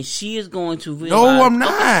 and she is going to realize. No, I'm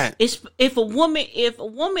not. If a woman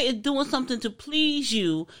is doing something to please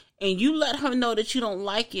you, and you let her know that you don't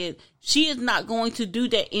like it, she is not going to do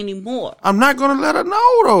that anymore. I'm not going to let her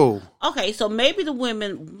know, though. Okay, so maybe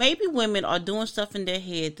women are doing stuff in their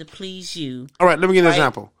head to please you. All right, let me get an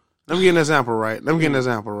example. Right?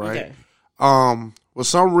 Okay. For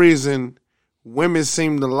some reason, women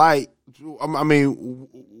seem to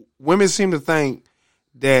women seem to think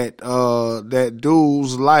that that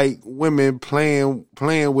dudes like women playing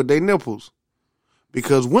with their nipples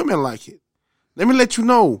because women like it. Let me let you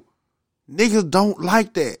know. Niggas don't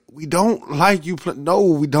like that. We don't like you. No,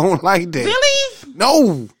 we don't like that. Really?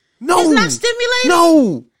 No. It's not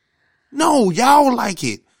stimulating? No. Y'all like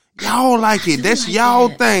it. That's y'all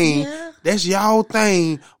thing. Yeah. That's y'all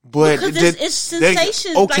thing. But it's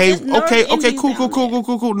sensations. Okay,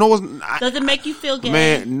 cool. No, it's not. Does it make you feel gay?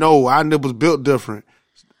 Man, no. Our nipples built different.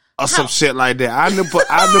 Or some shit like that. Our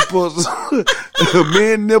nipples,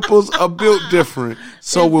 men nipples are built different.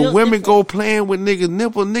 So when women go playing with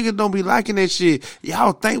niggas don't be liking that shit.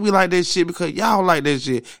 Y'all think we like that shit because y'all like that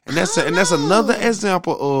shit. And that's another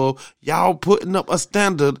example of y'all putting up a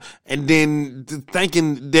standard and then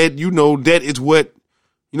thinking that, that is what,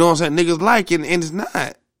 what I'm saying, niggas like and it's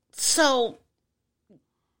not. So,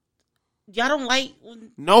 y'all don't like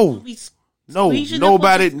No,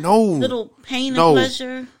 nobody. No, little pain and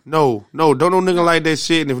pleasure. No, don't no nigga like that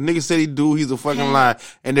shit. And if a nigga said he do, he's a fucking lie.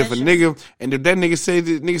 And if that nigga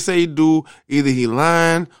say he do, either he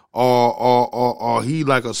lying or he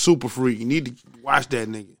like a super freak. You need to watch that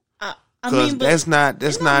nigga. Because that's not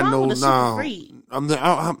no.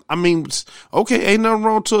 I mean, okay, ain't nothing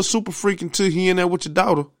wrong to a super freak until he in there with your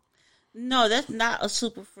daughter. No, that's not a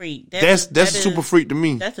super freak. That's a super freak to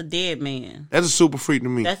me. That's a dead man. That's a super freak to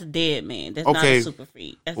me. That's a dead man. That's not a super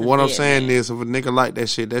freak. That's but what I'm saying is, if a nigga like that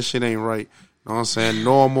shit ain't right. You know what I'm saying?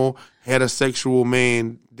 Normal heterosexual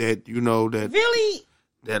man that that really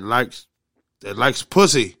that likes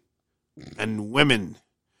pussy and women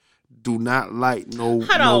do not like no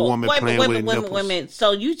woman playing with their nipples. Women.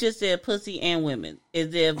 So you just said pussy and women.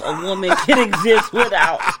 As if a woman can exist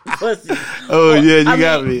without pussy. Oh yeah, you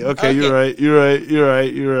got me. Okay, you're right.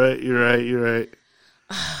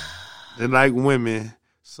 They like women,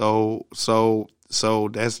 so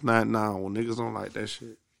that's not niggas don't like that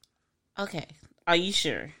shit. Okay, are you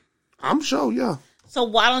sure? I'm sure, yeah. So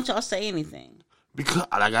why don't y'all say anything? Because,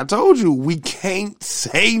 like I told you, we can't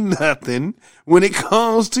say nothing when it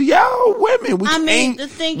comes to y'all women. We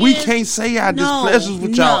can't say our displeasures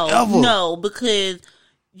with y'all ever. No, because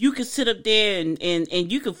you can sit up there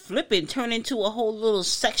and you can flip it and turn into a whole little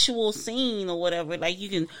sexual scene or whatever. Like you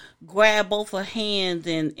can grab both her hands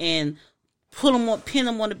and pin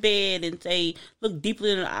them on the bed and say, look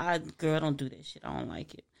deeply in the eye. Girl, don't do that shit. I don't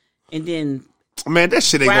like it. And then... Man, that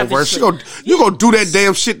shit ain't gonna work. You gonna do that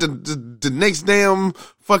damn shit the next damn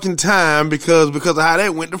fucking time because of how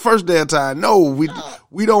that went the first damn time. No,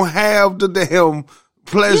 we don't have the damn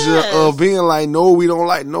pleasure of being like, no, we don't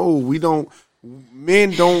like, no, we don't.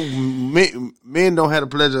 Men don't have the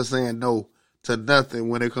pleasure of saying no to nothing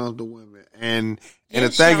when it comes to women. And the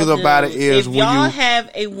thing is about it is if y'all have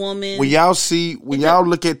a woman, when y'all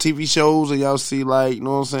look at TV shows and y'all see like, you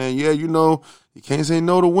know what I'm saying? Yeah, you can't say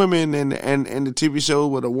no to women and the TV shows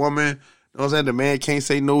with a woman. You know what I'm saying? The man can't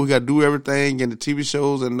say no. He got to do everything in the TV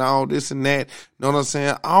shows and all this and that. You know what I'm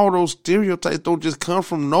saying? All those stereotypes don't just come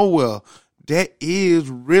from nowhere. That is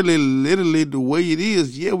really literally the way it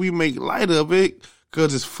is. Yeah, we make light of it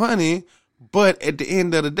because it's funny. But at the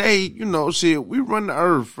end of the day, shit, we run the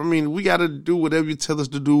earth. I mean, we got to do whatever you tell us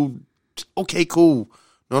to do. Okay, cool. You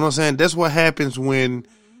know what I'm saying? That's what happens when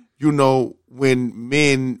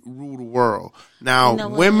men rule the world. Now,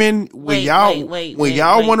 women, when y'all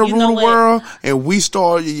want to rule the world, and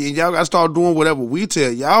y'all got to start doing whatever we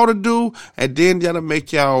tell y'all to do, and then y'all to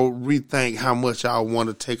make y'all rethink how much y'all want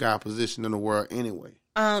to take our position in the world anyway.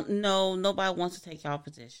 No, nobody wants to take y'all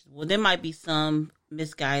position. Well, there might be some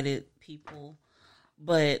misguided people,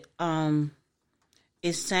 but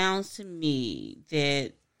it sounds to me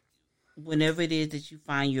that whenever it is that you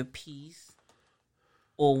find your peace,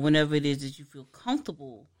 or whenever it is that you feel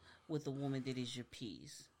comfortable with a woman that is your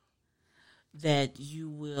peace, that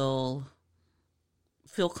you will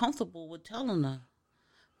feel comfortable with telling her,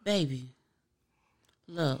 baby,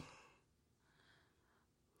 look,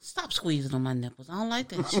 stop squeezing on my nipples. I don't like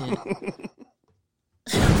that shit.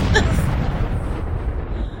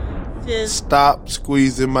 Just stop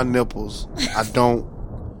squeezing my nipples. I don't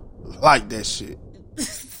like that shit.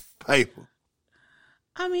 Paypa.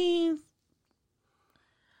 I mean...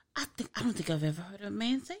 I don't think I've ever heard a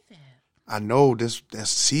man say that. I know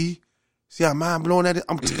see how mind blowing that is?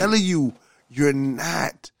 I'm telling you, you're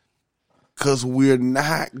not, because we're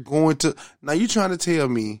not going to. Now you trying to tell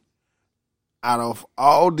me, out of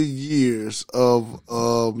all the years of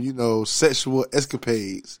sexual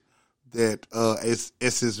escapades that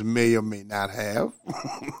SS may or may not have, you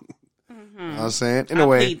know what I'm saying?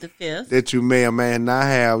 Anyway, that you may or may not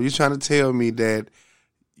have, you trying to tell me that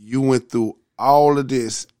you went through all of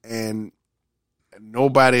this and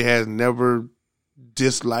nobody has never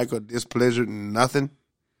disliked or displeasured nothing?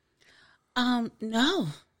 No.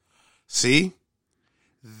 See?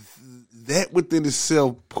 That within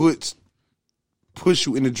itself push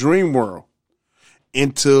you in the dream world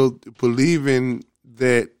into believing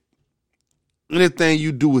that anything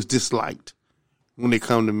you do is disliked when they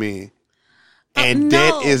come to men. And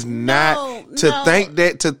that is not to think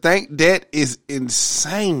that is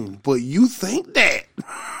insane. But you think that.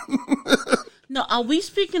 No, are we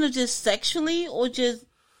speaking of just sexually or just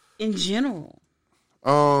in general?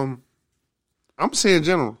 I'm saying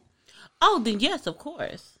general. Oh, then yes, of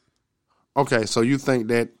course. Okay, so you think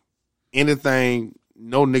that anything,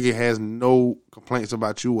 no nigga has no complaints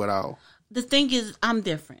about you at all? The thing is, I'm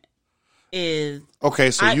different. Okay,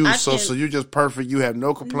 so you're just perfect. You have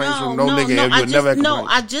no complaints from no nigga. You never had complaints. No,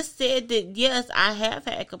 I just said that yes, I have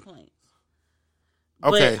had complaints.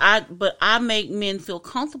 Okay, but I make men feel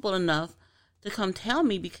comfortable enough to come tell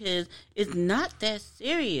me because it's not that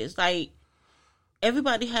serious. Like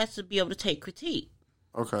everybody has to be able to take critique.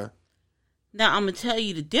 Okay. Now I'm gonna tell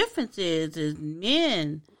you the difference is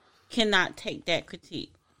men cannot take that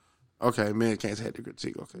critique. Okay, men can't take the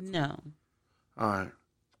critique. Okay. No. All right.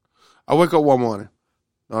 I wake up one morning.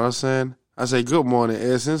 Know what I'm saying? I say, good morning,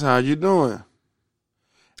 Essence. How you doing?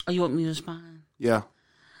 Oh, you want me to respond? Yeah.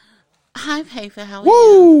 Hi, Paypa. How are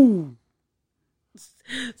Woo! you?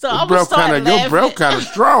 So I'm gonna start your breath kind of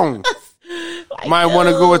strong. like, Might want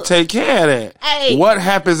to go and take care of that. Hey. What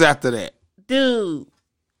happens after that? Dude,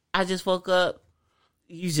 I just woke up.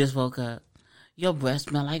 You just woke up. Your breath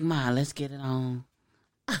smell like mine. Let's get it on.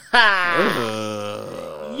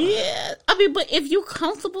 Yeah. I mean, but if you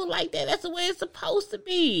comfortable like that, that's the way it's supposed to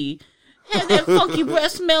be. Have that funky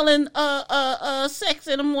breath smelling sex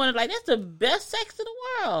in the morning. Like, that's the best sex in the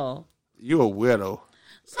world. You a weirdo.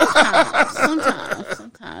 Sometimes.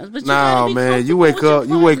 But nah, man, you wake up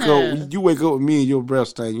with me and your breath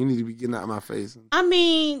stink. You need to be getting out of my face. I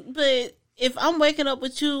mean, but if I'm waking up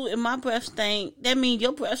with you and my breath stink, that means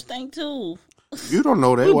your breath stink too. You don't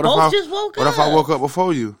know that. We both just woke up. What if I woke up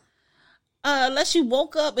before you? Unless you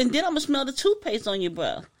woke up and then I'm gonna smell the toothpaste on your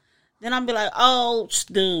breath. Then I'll be like, oh,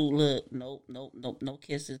 dude, look, nope, no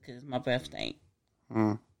kisses because my breath stink.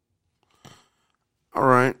 All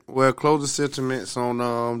right. Well, close the sentiments on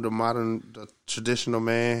the traditional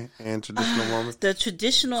man and traditional woman. The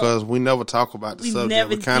traditional, because we never talk about the subject.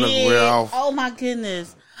 We kind of wear off. Oh my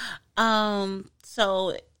goodness.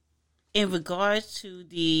 So, in regards to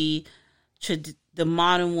the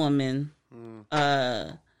modern woman,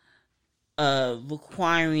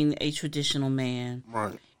 requiring a traditional man,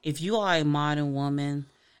 right? If you are a modern woman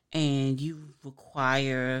and you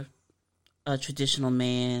require a traditional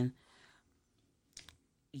man,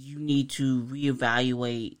 you need to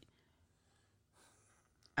reevaluate,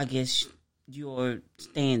 I guess, your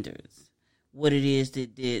standards, what it is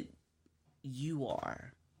that you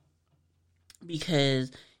are.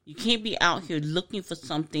 Because you can't be out here looking for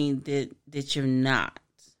something that you're not.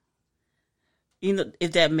 You know,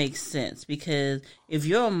 if that makes sense. Because if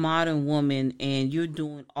you're a modern woman and you're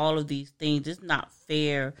doing all of these things, it's not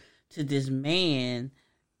fair to this man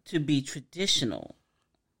to be traditional.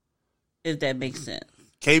 If that makes sense.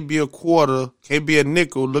 Can't be a quarter, can't be a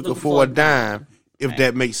nickel looking for a dime, if right.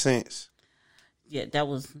 That makes sense. Yeah, I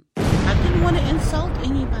didn't want to insult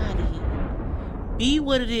anybody. Be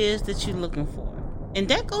what it is that you're looking for. And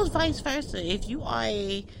that goes vice versa. If you are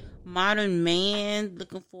a modern man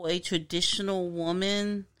looking for a traditional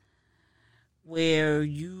woman where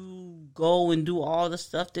you go and do all the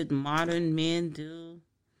stuff that modern men do,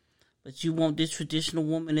 but you want this traditional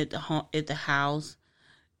woman at the house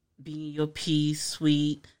being your peace,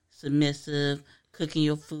 sweet, submissive, cooking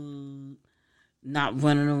your food, not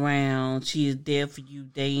running around. She is there for you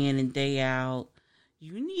day in and day out.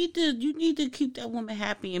 You need to keep that woman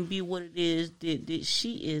happy and be what it is that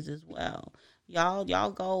she is as well.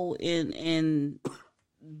 Y'all go and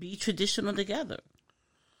be traditional together.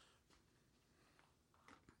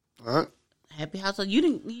 All right. Happy household.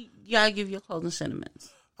 You gotta give your closing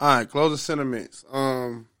sentiments. All right, closing sentiments.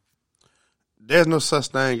 There's no such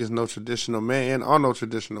thing as no traditional man or no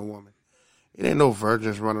traditional woman. It ain't no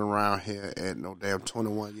virgins running around here at no damn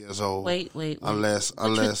 21 years old. Wait. Unless.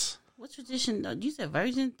 What tradition? You said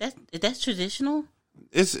virgin? That's traditional?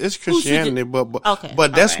 It's Christianity, but okay,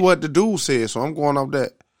 that's right. What the dude said, so I'm going off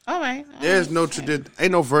that. All right. There's no tradition.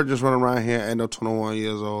 Ain't no virgins running around here at no 21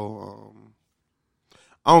 years old.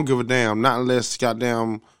 I don't give a damn. Not unless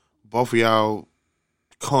goddamn both of y'all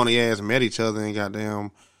corny ass met each other in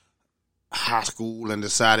goddamn high school and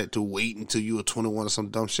decided to wait until you were 21 or some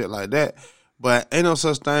dumb shit like that. But ain't no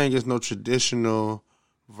such thing as no traditional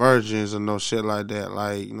virgins or no shit like that.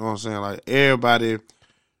 Like, you know what I'm saying? Like, everybody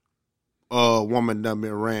woman done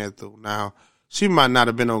been ran through. Now, she might not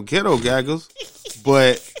have been on ghetto gaggers,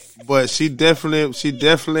 but she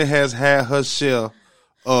definitely has had her share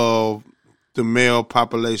of the male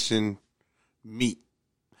population meat.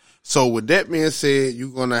 So with that being said,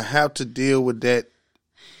 you're gonna have to deal with that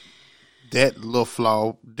little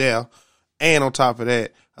flaw there. And on top of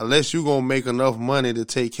that, unless you gonna make enough money to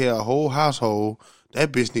take care of a whole household,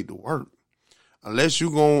 that bitch need to work. Unless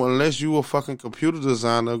you a fucking computer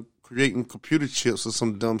designer creating computer chips or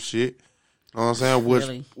some dumb shit. You know what I'm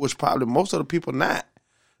saying? Which probably most of the people not.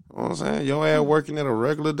 You know what I'm saying? Your ass working at a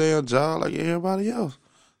regular damn job like everybody else.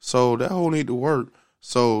 So that whole need to work.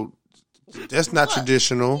 So that's not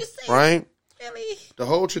traditional, right? Really? The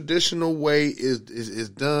whole traditional way is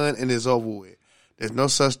done and is over with. There's no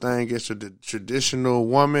such thing as the traditional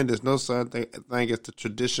woman. There's no such thing as the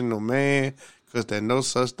traditional man, because there's no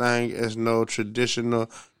such thing as no traditional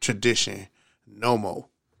tradition. No more.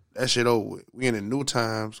 That shit over with. We in the new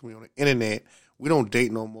times. We on the internet. We don't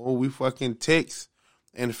date no more. We fucking text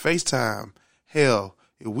and FaceTime. Hell,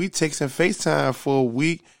 if we text and FaceTime for a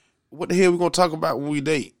week, what the hell we gonna talk about when we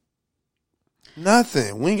date?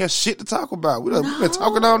 Nothing. We ain't got shit to talk about. We've been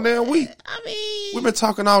talking all damn week. I mean, we've been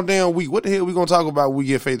talking all damn week. What the hell we gonna talk about when we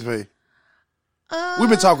get face to face? We've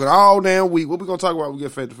been talking all damn week. What we gonna talk about when we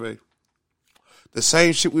get face to face? The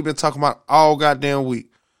same shit we've been talking about all goddamn week.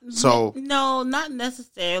 So no, not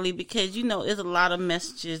necessarily, because there's a lot of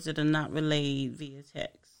messages that are not relayed via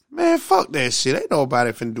text. Man, fuck that shit. Ain't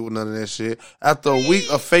nobody finna do none of that shit. After a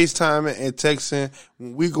week of FaceTiming and texting,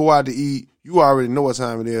 when we go out to eat, you already know what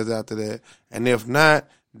time it is after that. And if not,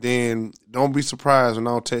 then don't be surprised when I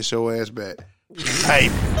don't text your ass back. Hey.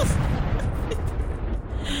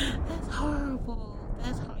 That's horrible.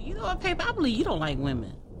 That's horrible. You know what, Paypa? I believe you don't like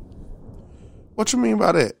women. What you mean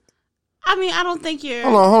by that? I mean, I don't think you're...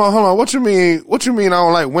 Hold on. What you mean I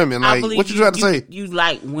don't like women? Like, what you trying to say? You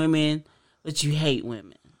like women, but you hate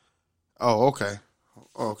women. Oh, okay.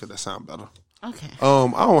 Okay, that sounds better. Okay. I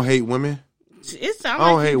don't hate women. It sounds I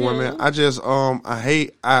don't like hate you women. do. I just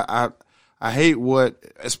I hate what,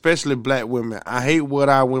 especially black women. I hate what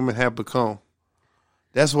our women have become.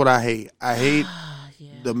 That's what I hate. I hate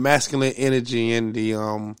the masculine energy and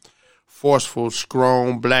the forceful,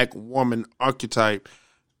 strong black woman archetype.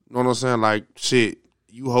 You know what I'm saying? Like, shit,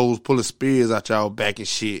 you hoes pulling spears out y'all back and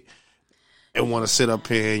shit and want to sit up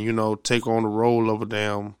here and, take on the role of a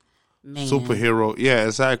damn superhero. Yeah,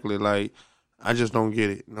 exactly. Like, I just don't get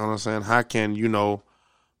it. You know what I'm saying? How can, you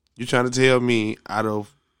trying to tell me out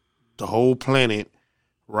of the whole planet,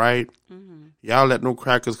 right? Mm-hmm. Y'all let no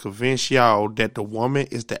crackers convince y'all that the woman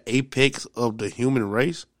is the apex of the human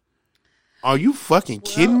race? Are you fucking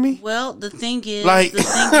kidding me? Well, the thing is, I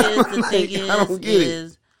don't get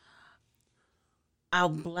it. Our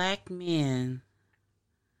black men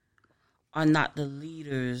are not the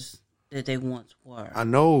leaders that they once were. I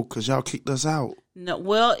know, because y'all kicked us out. No,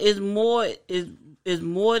 well, it's more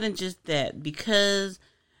than just that, because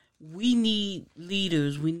we need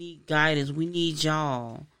leaders, we need guidance, we need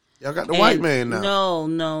y'all. Y'all got the white man now.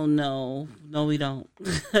 No, we don't.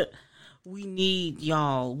 We need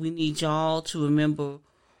y'all. We need y'all to remember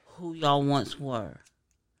who y'all once were,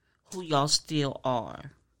 who y'all still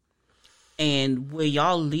are. And where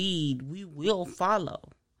y'all lead, we will follow.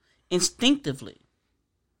 Instinctively.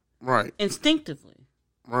 Right. Instinctively.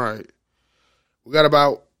 Right. We got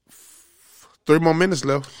about 3 more minutes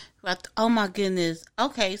left. Oh my goodness.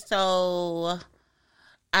 Okay, so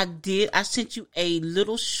I sent you a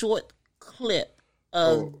little short clip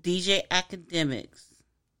of DJ Academics.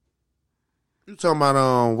 You talking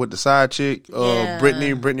about with the side chick,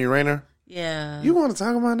 Brittany Rayner? Yeah. You want to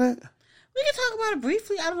talk about that? We can talk about it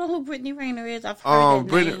briefly. I don't know who Brittany Rayner is. I've heard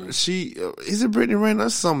that name. Is it Brittany Rayner or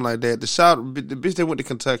something like that? The bitch that went to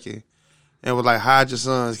Kentucky and was like, hide your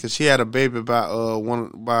sons, because she had a baby by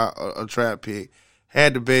a trap pig.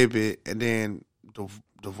 Had the baby and then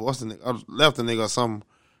divorced the nigga, left the nigga or something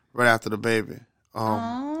right after the baby.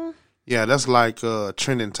 Yeah, that's like a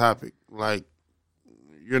trending topic. Like,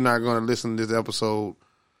 you're not going to listen to this episode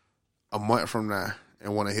a month from now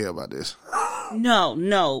and want to hear about this.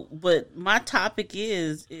 No, but my topic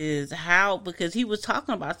is how, because he was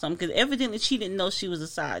talking about something, because evidently she didn't know she was a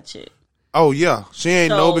side chick. Oh yeah, she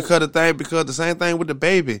ain't know because the same thing with the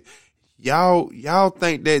baby. Y'all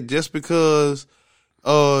think that just because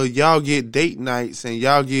y'all get date nights and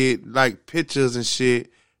y'all get like pictures and shit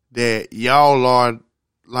that y'all are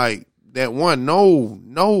like that one. No.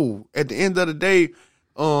 At the end of the day,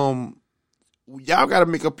 y'all got to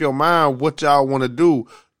make up your mind what y'all want to do.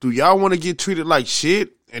 Do y'all want to get treated like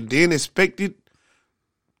shit and then expect it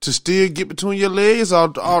to still get between your legs, or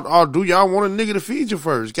do y'all want a nigga to feed you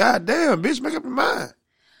first? God damn, bitch, make up your mind.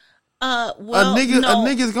 A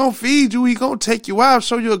nigga's gonna feed you. He gonna take you out,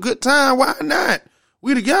 show you a good time. Why not?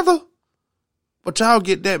 We together. But y'all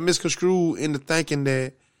get that misconstrued into thinking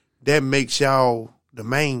that makes y'all the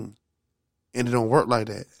main, and it don't work like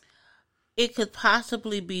that. It could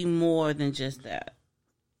possibly be more than just that.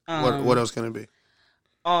 What else can it be?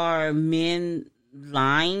 Are men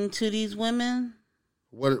lying to these women?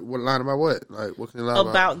 What lying about what? Like, what can they lie about?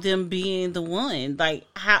 About them being the one. Like,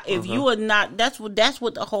 how, if you are not, that's what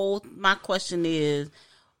the whole, my question is,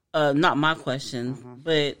 not my question,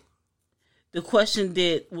 but the question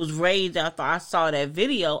that was raised after I saw that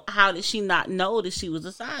video, how did she not know that she was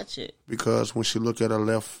a side chick? Because when she looked at her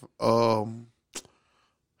left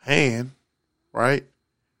hand, right,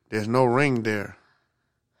 there's no ring there.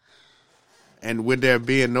 And with there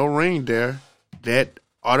being no ring there, that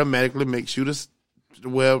automatically makes you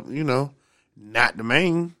not the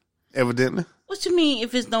main, evidently. What you mean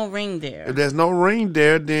if there's no ring there? If there's no ring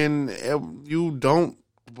there, then you don't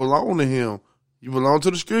belong to him. You belong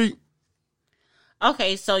to the street.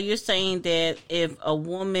 Okay, so you're saying that if a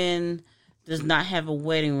woman does not have a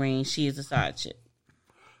wedding ring, she is a side chick.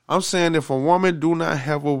 I'm saying if a woman do not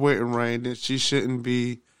have a wedding ring, then she shouldn't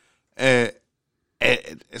be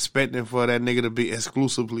expecting for that nigga to be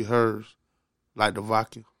exclusively hers, like the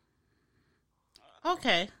vacuum.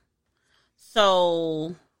 Okay.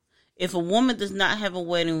 So if a woman does not have a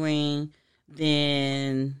wedding ring,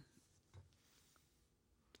 then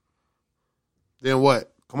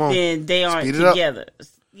what? Come on. Then they aren't together.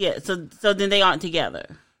 Yeah, so then they aren't together.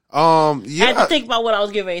 Yeah. I had to think about what I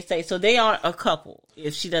was getting ready to say. So they aren't a couple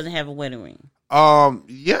if she doesn't have a wedding ring.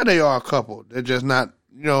 Yeah, they are a couple. They're just not,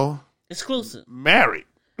 exclusive. Married.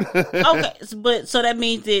 Okay, but so that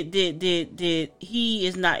means that he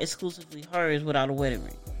is not exclusively hers without a wedding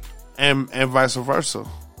ring. And vice versa.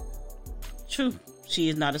 True. She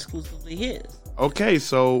is not exclusively his. Okay,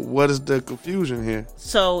 so what is the confusion here?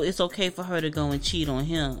 So it's okay for her to go and cheat on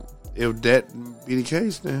him. If that be the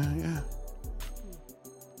case, then yeah.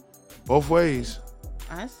 Both ways.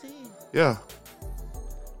 I see. Yeah.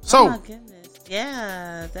 So, oh my goodness.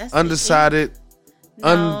 Yeah, that's undecided,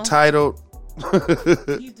 untitled.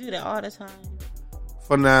 You do that all the time.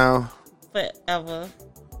 For now. Forever.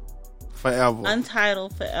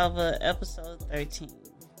 Untitled Forever, episode 13.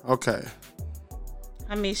 Okay.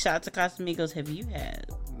 How many shots of Casamigos have you had?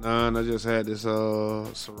 None. I just had this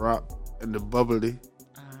Ciroc and the bubbly.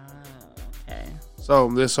 Okay. So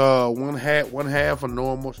this one half of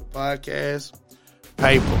No Emotion Podcast,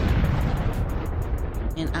 Paypa.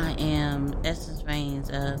 And I am Essence Reigns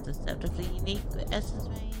of Deceptively Unique with Essence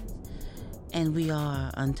Reigns. And we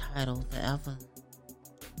are Untitled Forever.